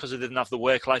me because I didn't have the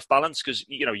work-life balance. Because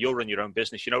you'll run your own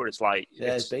business, you know what it's like.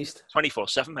 Yeah, it's based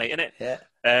 24/7, mate, isn't it? Yeah.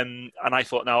 And I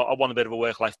thought, now I want a bit of a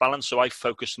work-life balance, so I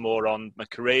focused more on my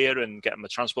career and getting my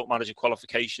transport manager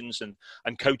qualifications and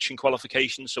coaching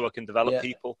qualifications, so I can develop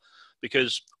people.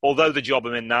 Because although the job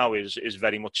I'm in now is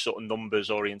very much sort of numbers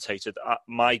orientated,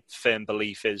 my firm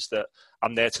belief is that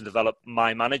I'm there to develop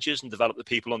my managers and develop the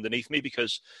people underneath me.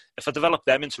 Because if I develop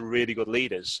them into really good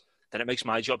leaders, then it makes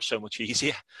my job so much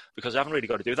easier, because I haven't really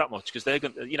got to do that much, because they're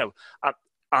going to,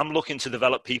 I'm looking to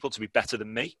develop people to be better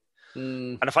than me.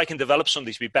 And if I can develop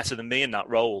somebody to be better than me in that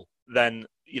role, then,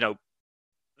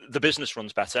 the business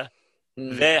runs better.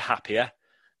 They're happier.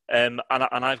 And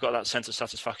I've got that sense of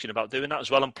satisfaction about doing that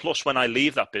as well. And plus, when I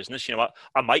leave that business,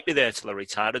 I might be there till I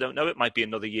retire. I don't know. It might be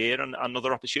another year and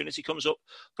another opportunity comes up.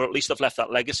 But at least I've left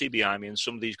that legacy behind me, and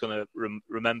somebody's going to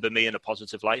remember me in a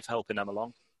positive light, helping them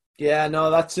along. Yeah,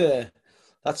 no, that's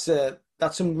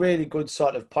some really good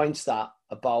sort of points that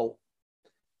about.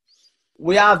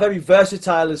 We are very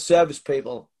versatile as service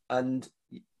people, and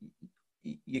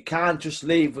you can't just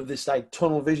leave with this like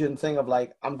tunnel vision thing of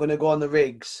like, I'm going to go on the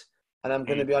rigs and I'm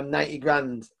going to be on 90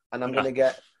 grand and I'm going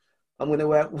to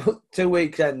work 2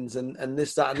 weekends and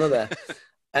this, that, and other.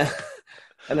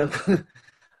 and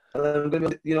I'm going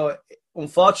to,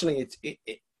 unfortunately,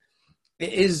 it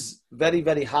is very,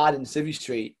 very hard in Civvy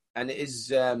Street, and it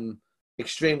is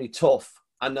extremely tough.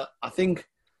 And I think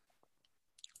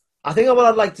what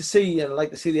I'd like to see, and I'd like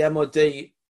to see the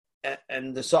MOD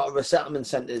and the sort of resettlement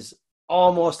centres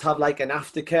almost have like an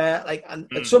aftercare. Like, and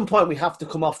at some point we have to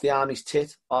come off the army's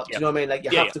tit. Or, do you know what I mean? Like, you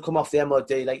have to come off the MOD.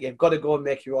 Like, you've got to go and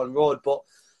make your own road. But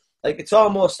like, it's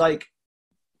almost like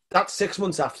that 6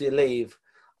 months after you leave,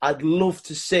 I'd love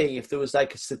to see if there was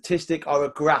like a statistic or a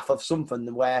graph of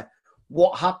something where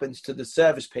what happens to the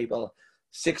service people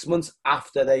 6 months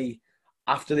after they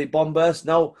bomb burst.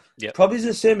 Now, probably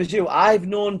the same as you. I've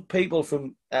known people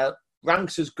from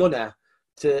ranks as gunner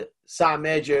to sergeant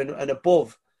major and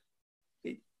above.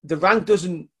 The rank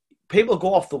doesn't. People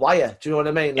go off the wire. Do you know what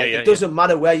I mean? Like, it doesn't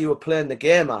matter where you were playing the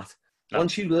game at. No.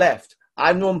 Once you left,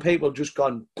 I've known people just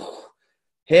gone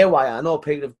haywire. I know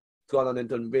people have gone on and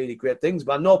done really great things,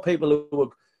 but I know people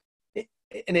who have,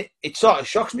 and it sort of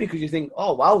shocks me, because you think,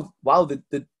 oh wow,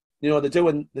 they're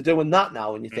doing that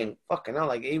now, and you think, fucking hell,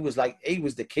 like he was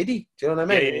the kiddie. Do you know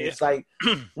what I mean? It's like,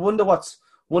 wonder what's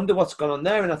gone on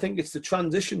there. And I think it's the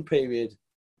transition period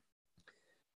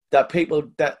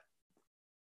that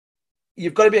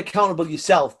you've got to be accountable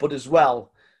yourself, but as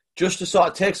well, just to sort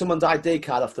of take someone's ID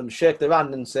card off them, shake their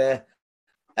hand and say,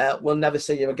 we'll never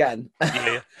see you again.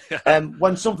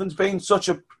 When something's been such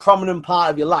a prominent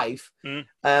part of your life,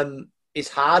 it's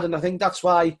hard. And I think that's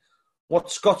why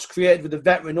what Scott's created with the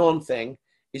veteran-owned thing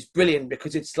is brilliant,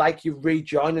 because it's like you're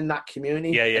rejoining that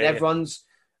community, and everyone's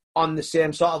on the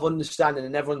same sort of understanding,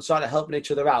 and everyone's sort of helping each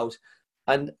other out.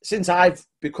 And since I've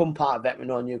become part of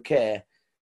Veteran-Owned UK,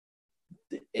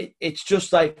 it's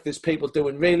just like there's people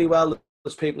doing really well,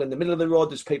 there's people in the middle of the road,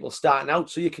 there's people starting out,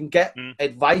 so you can get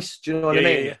advice. Do you know what I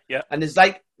mean? Yeah. And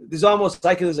there's almost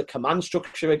like there's a command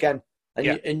structure again,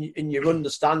 and you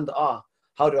understand,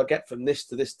 how do I get from this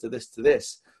to this to this to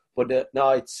this? But no,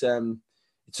 it's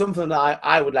something that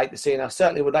I would like to see, and I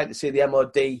certainly would like to see the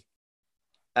MOD.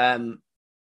 I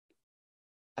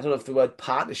don't know if the word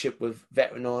partnership with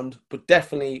veteran-owned, but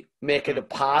definitely make it a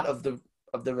part of the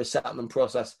resettlement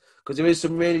process, because there is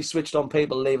some really switched-on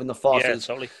people leaving the forces.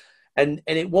 Yeah, totally. And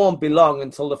it won't be long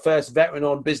until the first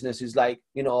veteran-owned business is like,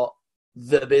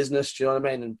 the business. Do you know what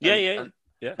I mean?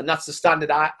 And that's the standard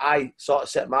I sort of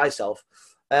set myself.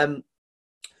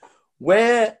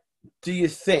 Where do you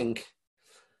think,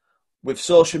 with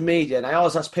social media, and I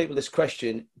always ask people this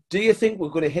question, do you think we're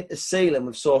going to hit the ceiling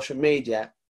with social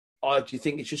media, or do you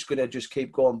think it's just going to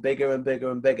keep going bigger and bigger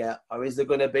and bigger, or is there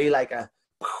going to be like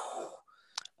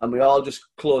and we all just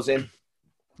close in?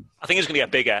 I think it's going to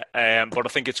get bigger, but I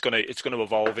think it's going to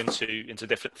evolve into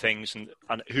different things,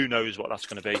 and who knows what that's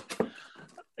going to be.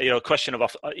 A question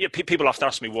of people often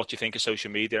ask me, what do you think of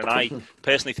social media? And I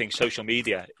personally think social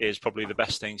media is probably the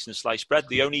best thing since sliced bread.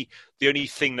 The only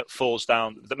thing that falls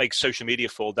down, that makes social media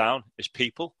fall down, is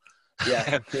people.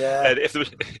 Yeah. If there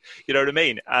was, you know what I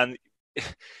mean? And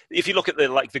if you look at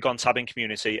the Gone Tabbing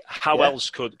community, how else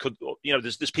could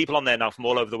there's people on there now from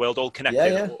all over the world, all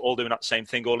connected, all doing that same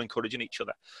thing, all encouraging each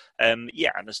other. And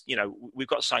there's, we've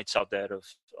got sites out there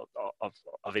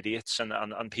of idiots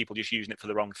and people just using it for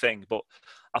the wrong thing. But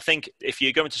I think if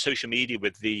you go into social media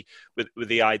with the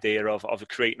idea of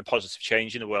creating a positive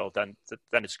change in the world, then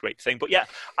it's a great thing. But yeah,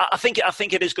 I think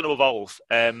it is going to evolve.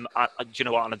 Do you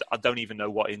know what? I don't even know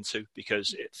what into,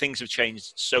 because things have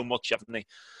changed so much, haven't they?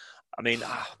 I mean,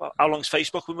 how long's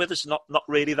Facebook been with us? Not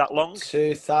really that long.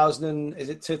 2000, is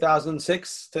it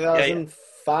 2006,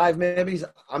 2005 maybe?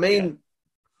 I mean,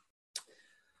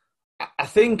 I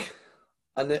think,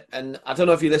 and I don't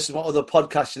know if you listen, what other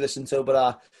podcasts you listen to,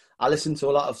 but I listen to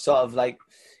a lot of sort of like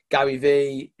Gary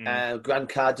Vee, Grant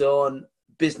Cardone,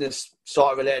 business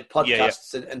sort of related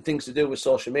podcasts and things to do with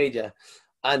social media.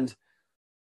 And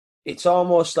it's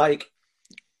almost like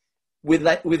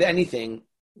with anything,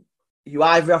 you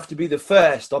either have to be the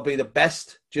first or be the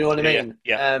best. Do you know what I mean?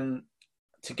 Yeah.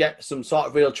 To get some sort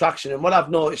of real traction. And what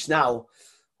I've noticed now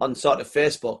on sort of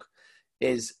Facebook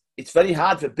is it's very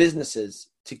hard for businesses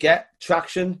to get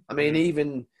traction. I mean,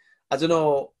 even, I don't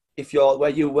know if you're where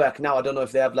you work now, I don't know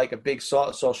if they have like a big sort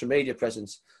of social media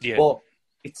presence. Yeah. But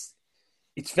it's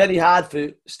very hard for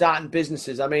starting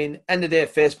businesses. I mean, end of the day,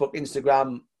 Facebook,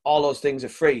 Instagram, all those things are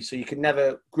free. So you can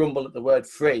never grumble at the word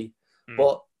free.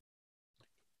 But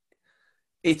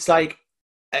it's like,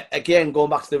 again, going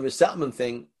back to the resettlement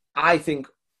thing, I think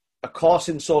a course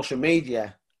in social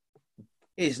media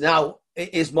is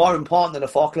more important than a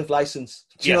forklift license.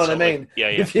 Do you know what I mean? Yeah.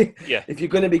 If you're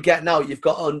going to be getting out, you've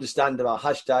got to understand about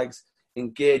hashtags,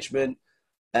 engagement,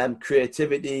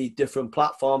 creativity, different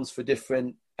platforms for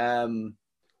different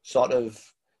sort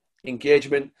of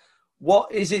engagement.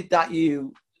 What is it that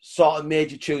you sort of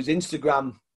made you choose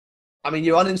Instagram? I mean,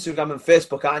 you're on Instagram and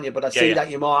Facebook, aren't you? But I see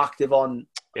that you're more active on...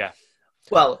 Yeah.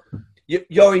 Well,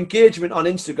 your engagement on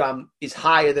Instagram is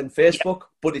higher than Facebook,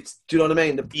 but it's... Do you know what I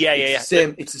mean?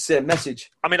 It's the same message.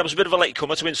 I mean, I was a bit of a late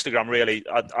comer to Instagram, really.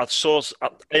 I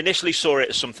initially saw it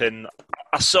as something...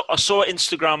 I saw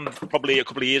Instagram probably a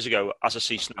couple of years ago as I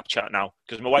see Snapchat now,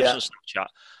 because my wife's on Snapchat.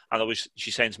 And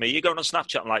she's saying to me, "You're going on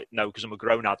Snapchat?" I'm like, "No, because I'm a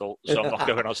grown adult, so I'm not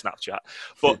going on Snapchat."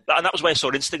 And that was where I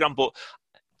saw Instagram. But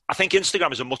I think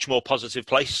Instagram is a much more positive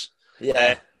place.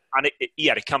 Yeah. And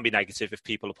it can be negative if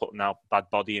people are putting out bad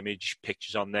body image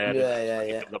pictures on there.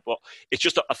 Yeah. But it's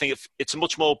just, I think it's a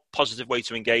much more positive way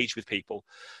to engage with people,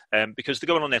 because they're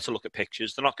going on there to look at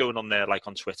pictures. They're not going on there like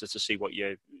on Twitter to see what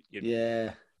your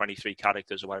 23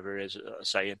 characters or whatever it is are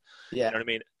saying. Yeah. You know what I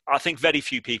mean? I think very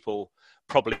few people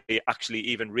probably actually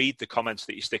even read the comments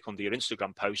that you stick under your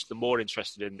Instagram post. They're more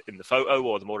interested in the photo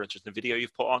or the more interested in the video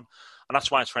you've put on. And that's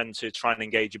why I tend to try and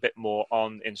engage a bit more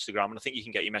on Instagram. And I think you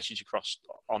can get your message across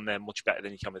on there much better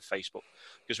than you can with Facebook.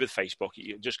 Because with Facebook,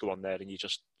 you just go on there and you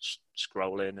just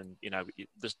scroll in and,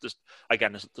 there's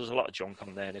a lot of junk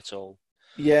on there and it's all...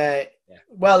 Yeah.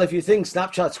 Well, if you think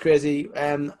Snapchat's crazy,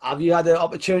 have you had the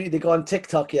opportunity to go on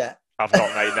TikTok yet? I've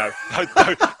not, mate, no.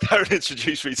 Don't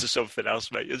introduce me to something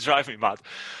else, mate. You're driving me mad.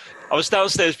 I was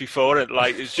downstairs before and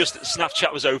it was just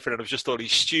Snapchat was open and I was just all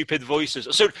these stupid voices.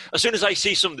 As soon as I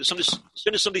see as soon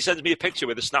as somebody sends me a picture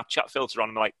with a Snapchat filter on,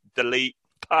 I'm like, delete,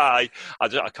 bye.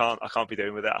 I can't be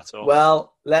doing with it at all.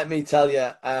 Well, let me tell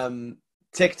you,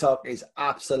 TikTok is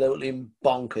absolutely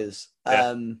bonkers.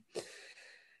 Yeah.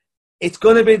 It's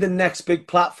going to be the next big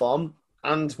platform.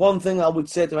 And one thing I would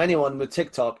say to anyone with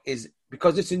TikTok is,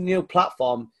 because it's a new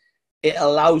platform, it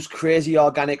allows crazy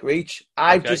organic reach.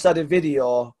 I've just had a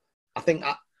video. I think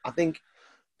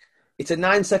it's a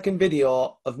 9-second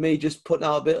video of me just putting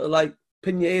out a bit of like,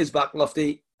 pin your ears back,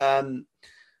 Lofty. And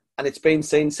it's been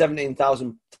seen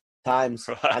 17,000 times.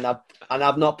 Right. And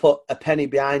I've not put a penny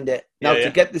behind it. Now,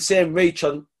 to get the same reach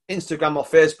on Instagram or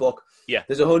Facebook,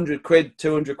 there's 100 quid,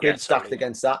 200 quid stacked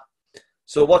against that.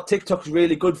 So what TikTok's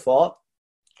really good for,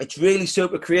 it's really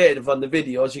super creative on the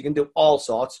videos. You can do all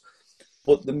sorts,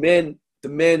 but the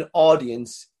main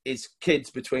audience is kids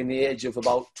between the age of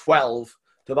about 12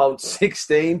 to about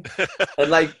 16. And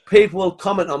like, people will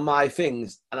comment on my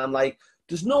things and I'm like,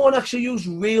 does no one actually use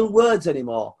real words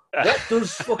anymore? What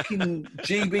does fucking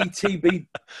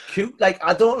GBTBQ? Like,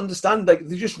 I don't understand. Like,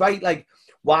 they just write like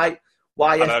YFB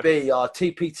or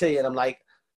TPT, and I'm like,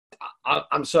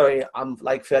 I'm sorry, I'm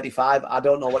like 35. I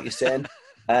don't know what you're saying.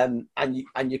 And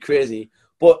you're crazy,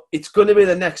 but it is going to be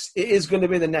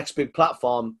the next big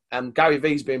platform. Gary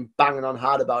Vee's been banging on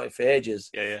hard about it for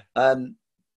ages.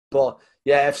 But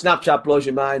yeah, if Snapchat blows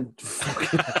your mind,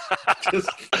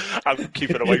 I'm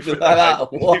keeping away from it.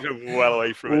 Keeping well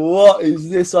away from it. What is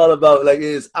this all about? Like, it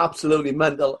is absolutely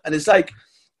mental, and it's like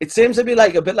it seems to be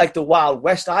like a bit like the Wild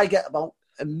West. I get about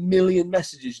 1 million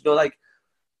messages, you know, like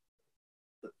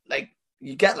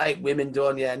you get like women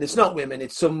doing, and it's not women,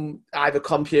 it's some either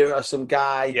computer or some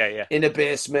guy in a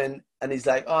basement, and he's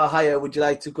like, "Oh, hiya, would you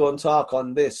like to go and talk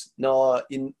on this?" "No,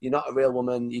 you're not a real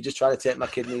woman. You just try to take my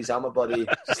kidneys out of my body.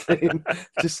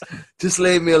 just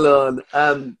leave me alone."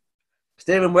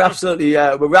 Stephen, we're absolutely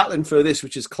we're rattling through this,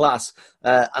 which is class,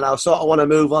 and I sort of want to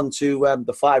move on to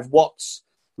the 5 Whats,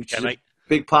 which is a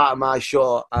big part of my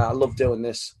show. I love doing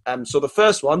this. So the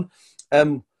first one,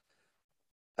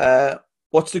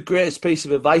 what's the greatest piece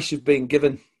of advice you've been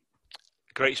given?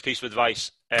 Greatest piece of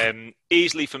advice,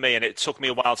 easily for me, and it took me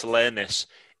a while to learn this,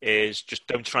 is just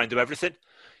don't try and do everything.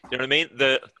 You know what I mean?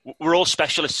 We're all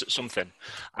specialists at something,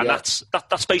 and that's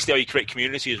basically how you create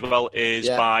community as well, is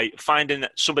by finding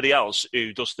somebody else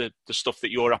who does the stuff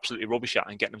that you're absolutely rubbish at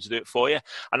and getting them to do it for you.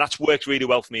 And that's worked really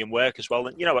well for me in work as well.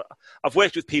 And you know, I've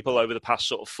worked with people over the past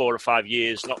sort of 4 or 5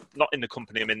 years, not in the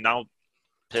company I'm in now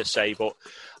per se, but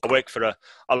I worked for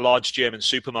a large German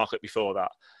supermarket before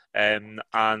that, and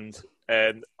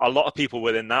a lot of people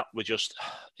within that were just,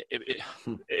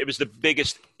 it was the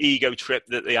biggest ego trip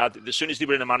that they had. As soon as they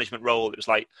were in a management role, it was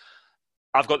like,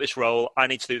 I've got this role, I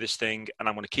need to do this thing, and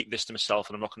I'm going to keep this to myself,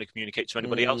 and I'm not going to communicate to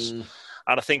anybody else. And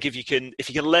I think if you can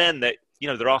learn that, you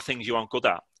know, there are things you aren't good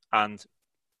at, and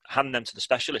hand them to the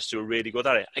specialists who are really good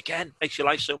at it, again, makes your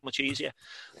life so much easier,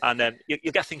 and then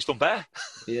you'll get things done better.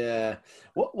 Yeah.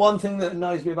 One thing that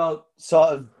annoys me about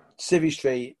sort of Civvy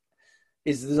Street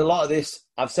is there's a lot of this.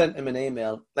 I've sent them an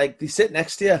email. Like, they sit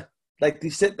next to you. Like, they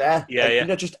sit there. You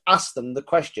know, just ask them the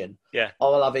question. Yeah.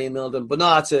 Or I'll have emailed them. But no,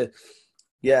 that's a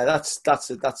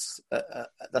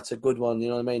good one. You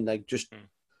know what I mean? Like, just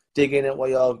dig in at what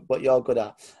you're good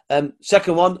at.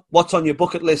 Second one, what's on your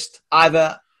bucket list?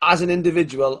 Either as an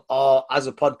individual or as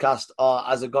a podcast or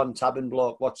as a gun tabbing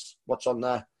bloke. What's on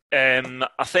there?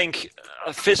 I think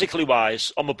physically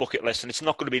wise on my bucket list, and it's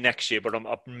not going to be next year, but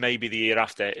maybe the year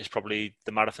after, is probably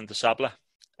the Marathon des Sables.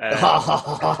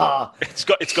 It's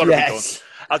got to be done.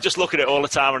 I just look at it all the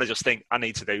time and I just think I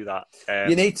need to do that.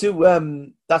 You need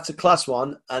to. That's a class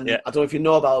one, and I don't know if you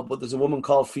know about it, but there's a woman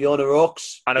called Fiona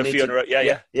Oakes. I know Fiona Oakes.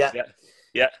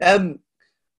 Yeah.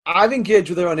 I've engaged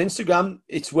with her on Instagram.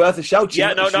 It's worth a shout.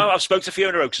 I've spoke to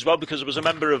Fiona Oakes as well, because I was a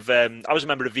member of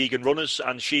Vegan Runners,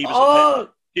 and she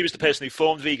was the person who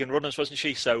formed Vegan Runners, wasn't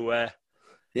she? So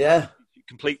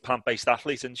complete plant-based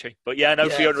athlete, isn't she? But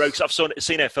Fiona Oakes. I've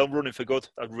seen her film Running for Good.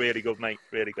 Really good, mate.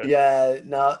 Really good. Yeah,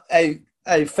 no, hey,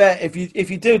 fair. If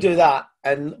you do that,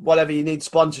 and whatever you need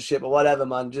sponsorship or whatever,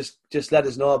 man, just let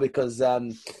us know, because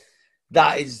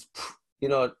that is, you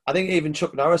know, I think even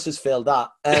Chuck Norris has failed that,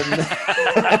 and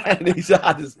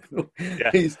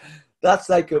that's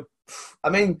like a. I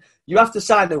mean, you have to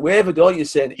sign a waiver, don't you,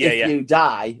 saying if you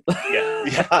die?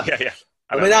 Yeah.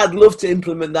 I mean, I'd love to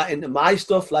implement that into my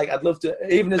stuff. Like, I'd love to,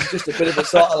 even as just a bit of a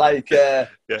sort of like,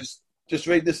 just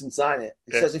read this and sign it.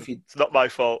 It says it's not my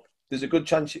fault. There's a good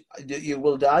chance you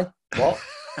will die. What?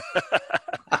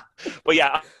 But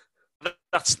yeah,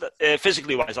 that's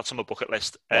physically wise. That's on my bucket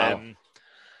list. Wow.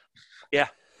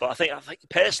 But I think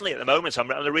personally at the moment I'm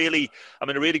in a really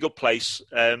good place,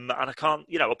 and I can't,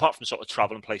 you know, apart from sort of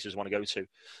traveling places I want to go to,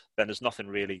 then there's nothing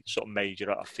really sort of major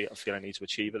that I feel I need to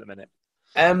achieve at the minute.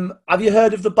 Have you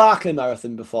heard of the Barkley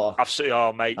Marathon before? Absolutely.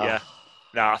 Oh, mate, yeah.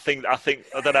 No, I think I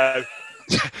don't know.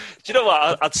 Do you know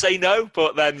what? I'd say no,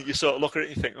 but then you sort of look at it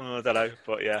and you think, I don't know.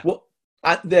 But yeah. Well,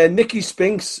 the Nikki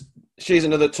Spinks, she's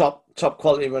another top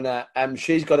quality runner.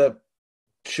 She's got a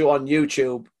show on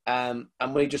YouTube, and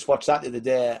we just watched that the other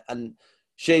day, and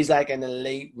she's like an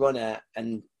elite runner,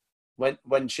 and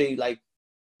when she like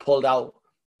pulled out,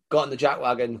 got in the jack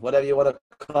wagon, whatever you want to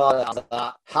call it,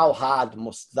 that, how hard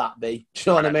must that be? Do you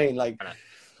know what I mean? Like,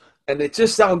 and it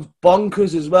just sounds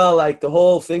bonkers as well. Like, the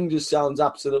whole thing just sounds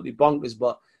absolutely bonkers.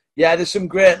 But yeah, there's some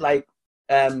great like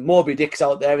Moby Dicks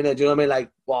out there, do you know what I mean?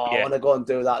 Like, wow, I want to go and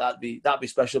do that. That'd be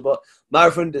special. But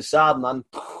Marathon des Sables, man.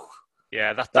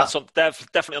 Yeah, that's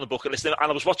definitely on the bucket list. And I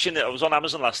was watching it. I was on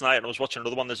Amazon last night, and I was watching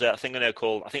another one. There's a thing in there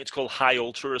called, I think it's called High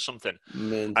Ultra or something,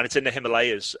 and it's in the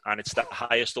Himalayas, and it's the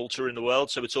highest ultra in the world.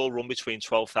 So it's all run between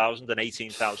 12,000 and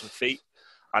 18,000 feet,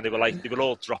 and they were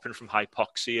all dropping from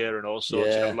hypoxia and all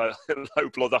sorts, low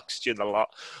blood oxygen, a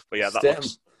lot. But yeah,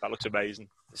 that looks amazing.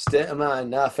 State of mind.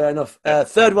 Nah, fair enough.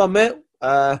 Third one, mate.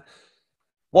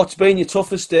 What's been your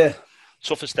toughest day?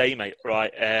 Toughest day, mate.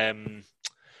 Right.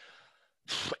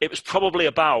 It was probably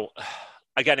about,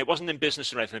 again, it wasn't in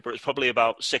business or anything, but it was probably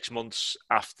about 6 months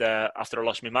after I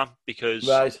lost my mum, because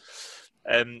I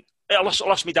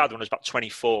lost my dad when I was about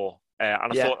 24,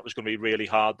 and I thought it was going to be really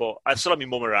hard, but I still had my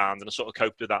mum around, and I sort of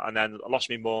coped with that. And then I lost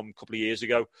my mum a couple of years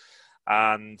ago,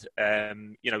 and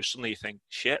suddenly you think,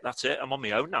 shit, that's it, I'm on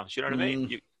my own now. Do you know what I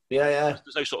mean?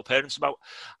 There's no sort of parents about,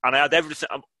 and I had everything.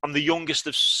 I'm the youngest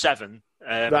of 7,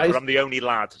 but I'm the only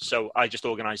lad, so I just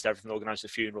organised everything, organised the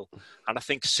funeral. And I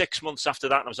think 6 months after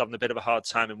that, and I was having a bit of a hard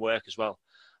time in work as well,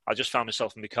 I just found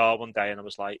myself in my car one day, and I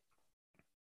was like,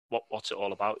 what's it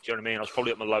all about? Do you know what I mean? I was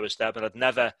probably at my lowest ebb, and I'd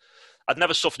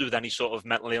never suffered with any sort of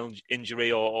mental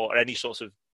injury or any sort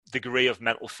of degree of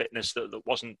mental fitness that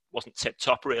wasn't tip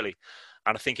top really.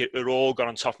 And I think it all got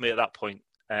on top of me at that point.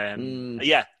 And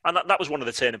that was one of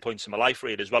the turning points in my life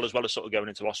really, as well as sort of going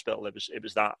into hospital. It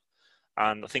was that,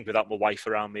 and I think without my wife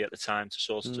around me at the time to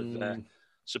sort of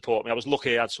support me, I was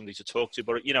lucky I had somebody to talk to.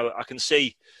 But I can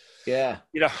see,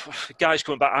 guys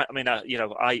coming back. I mean,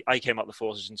 I came out of the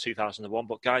forces in 2001,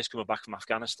 but guys coming back from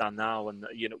Afghanistan now, and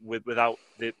without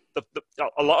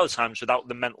a lot of the times without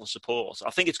the mental support.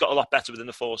 I think it's got a lot better within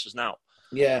the forces now.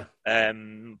 Yeah.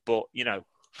 But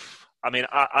I mean,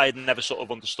 I had never sort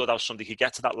of understood how somebody could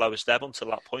get to that lowest ebb until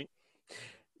that point.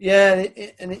 Yeah,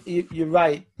 and you're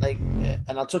right. Like,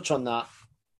 and I'll touch on that.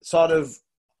 Sort of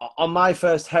on my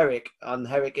first Herrick, on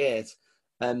Herrick 8,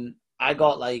 I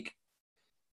got like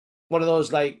one of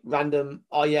those like random,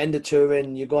 you ended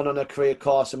touring, you're going on a career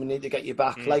course, and we need to get you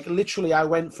back. Like literally, I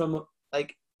went from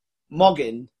like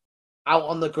mogging out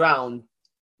on the ground,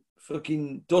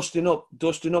 fucking dusting up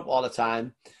all the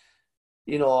time.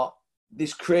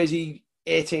 This crazy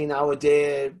 18-hour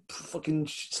day, fucking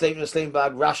sleeping in a sleeping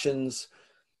bag, rations.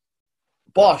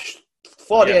 Bosh,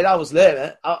 48 hours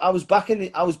later, I was back in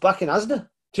Asda.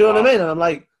 Do you know what I mean? And I'm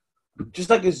like, just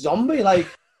like a zombie, like.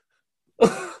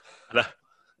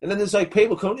 And then there's like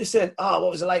people coming to saying,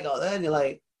 what was it like out there? And you're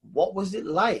like, what was it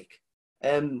like?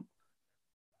 Where do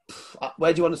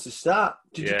you want us to start?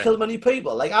 Did you kill many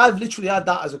people? Like, I've literally had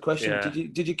that as a question. Yeah.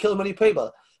 Did you kill many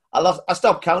people? I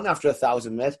stopped counting after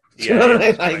 1,000, mate. Do you know what I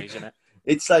mean? Like, crazy,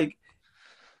 it's like,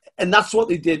 and that's what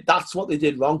they did. That's what they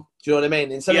did wrong. Do you know what I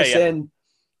mean? Instead of saying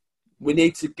we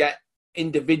need to get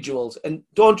individuals, and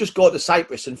don't just go to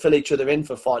Cyprus and fill each other in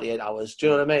for 48 hours. Do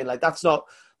you know what I mean? Like, that's not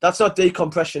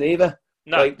decompression either.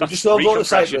 No, like, we just all go to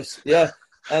Cyprus. Yeah.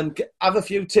 Have a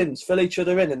few tins, fill each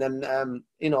other in, and then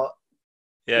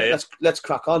let's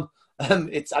crack on. I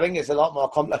think it's a lot more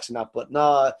complex than that, but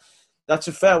no, that's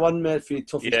a fair one, mate, for your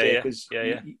toughest day, because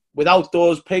without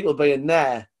those people being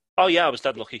there, I was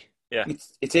dead lucky. Yeah,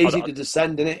 it's easy to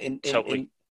descend in it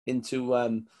into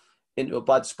a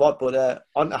bad spot. But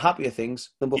on to happier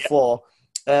things. Number 4,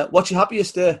 what's your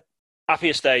happiest day?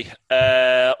 Happiest day.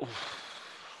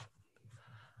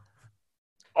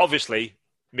 Obviously,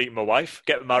 meeting my wife,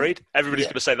 getting married. Everybody's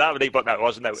going to say that, but no, it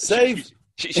wasn't.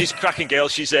 She's a cracking girl.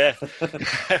 She's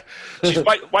she's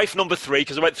wife number 3,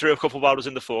 because I went through a couple while I was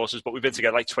in the forces, but we've been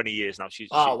together like 20 years now.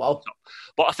 Wow.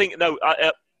 But I think,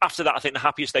 after that, I think the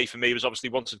happiest day for me was obviously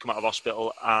once I'd come out of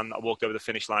hospital and I walked over the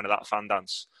finish line of that fan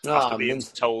dance after being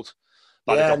told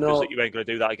by the doctors that you ain't going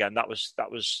to do that again. That was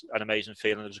an amazing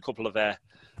feeling. There was a couple of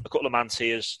man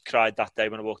tears cried that day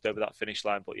when I walked over that finish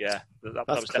line. But that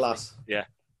was class.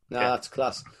 That's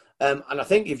class. And I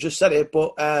think you've just said it,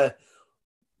 but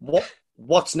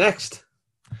what's next?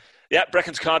 Yeah,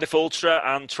 Brecons Cardiff Ultra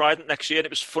and Trident next year. And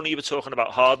it was funny you were talking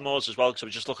about Hardmoors as well, because I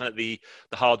was just looking at the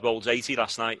Hardwolds 80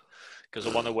 last night, because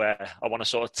I want to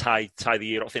sort of tie the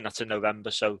year. I think that's in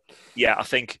November. So I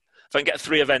think if I can get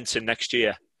 3 events in next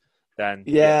year, then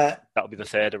that'll be the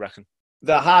 3rd, I reckon.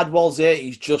 The Hardwolds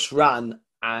 80s just ran,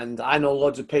 and I know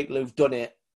loads of people who've done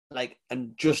it,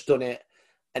 and just done it,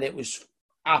 and it was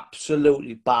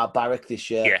absolutely barbaric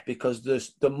this year because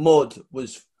the mud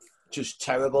was just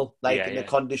terrible. The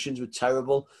conditions were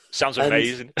terrible. Sounds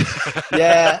amazing.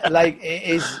 It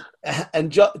is.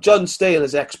 And John Steele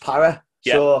is ex-para,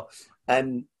 so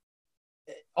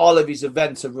all of his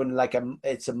events are run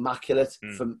it's immaculate.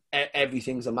 From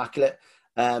everything's immaculate.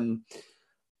 And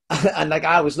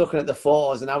I was looking at the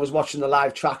photos and I was watching the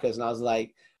live trackers, and I was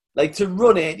like to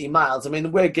run 80 miles. I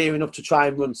mean, we're gearing up to try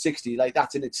and run 60.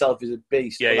 That in itself is a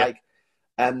beast.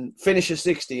 Finish a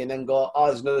 60 and then go,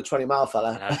 there's another 20-mile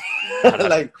fella.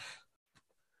 But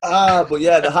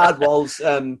the Hardwolds.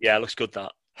 It looks good,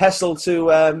 that. Hessel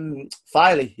to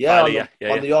Filey, on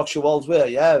the Yorkshire Wolds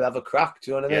Way. Have a crack.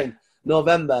 Do you know what I mean?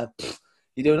 November.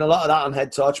 You're doing a lot of that on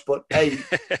Head Touch, but hey,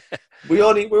 we're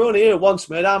only here once,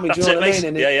 mate, aren't we? Do you know what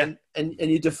I mean? And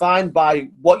you're defined by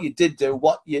what you did do,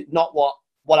 not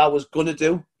what I was gonna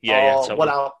do, totally.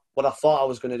 what I thought I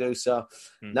was gonna do. So,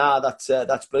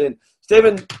 that's brilliant,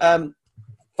 Stephen.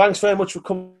 Thanks very much for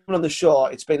coming on the show.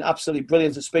 It's been absolutely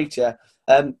brilliant to speak to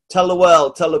you. Tell the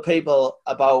world, tell the people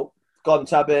about Gone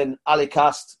Tabbing,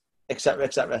 Alicast, etc.,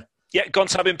 etc. Yeah, Gone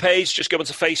Tabbing page. Just go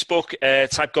onto Facebook,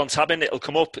 type Gone Tabbing, it'll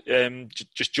come up.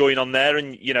 Just join on there,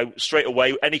 and straight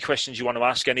away, any questions you want to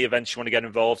ask, any events you want to get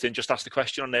involved in, just ask the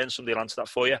question on there, and somebody will answer that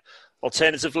for you.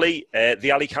 Alternatively, the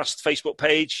Alicast Facebook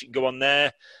page, go on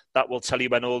there. That will tell you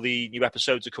when all the new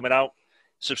episodes are coming out.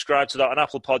 Subscribe to that on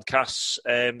Apple Podcasts,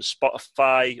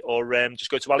 Spotify, or just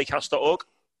go to alicast.org.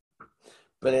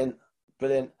 Brilliant.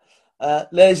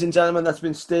 Ladies and gentlemen, that's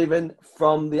been Stephen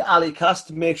from the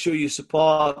Alicast. Make sure you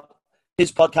support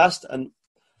his podcast and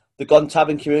the Gone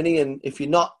Tabbing community. And if you're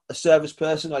not a service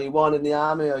person, or you want in the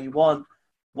army, or you want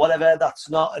whatever, that's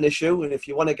not an issue. And if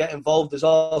you want to get involved, there's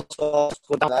also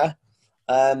go down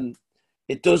there.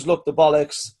 It does look the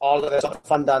bollocks, all of the sort of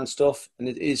fan dance stuff, and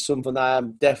it is something that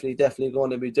I'm definitely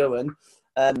going to be doing.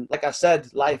 Like I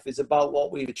said, life is about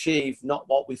what we've achieved, not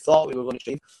what we thought we were going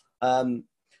to achieve. I'm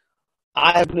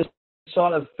going to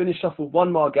sort of finish off with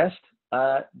one more guest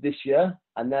this year,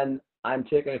 and then I'm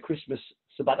taking a Christmas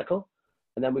sabbatical,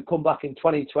 and then we come back in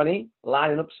 2020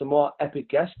 lining up some more epic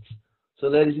guests. So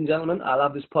ladies and gentlemen, I'll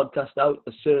have this podcast out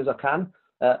as soon as I can.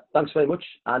 Thanks very much,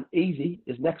 and Easy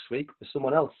is next week with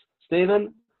someone else.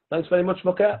 Stephen, thanks very much,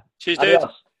 Mucker. Cheers, dude.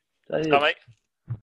 Adios. Bye, mate.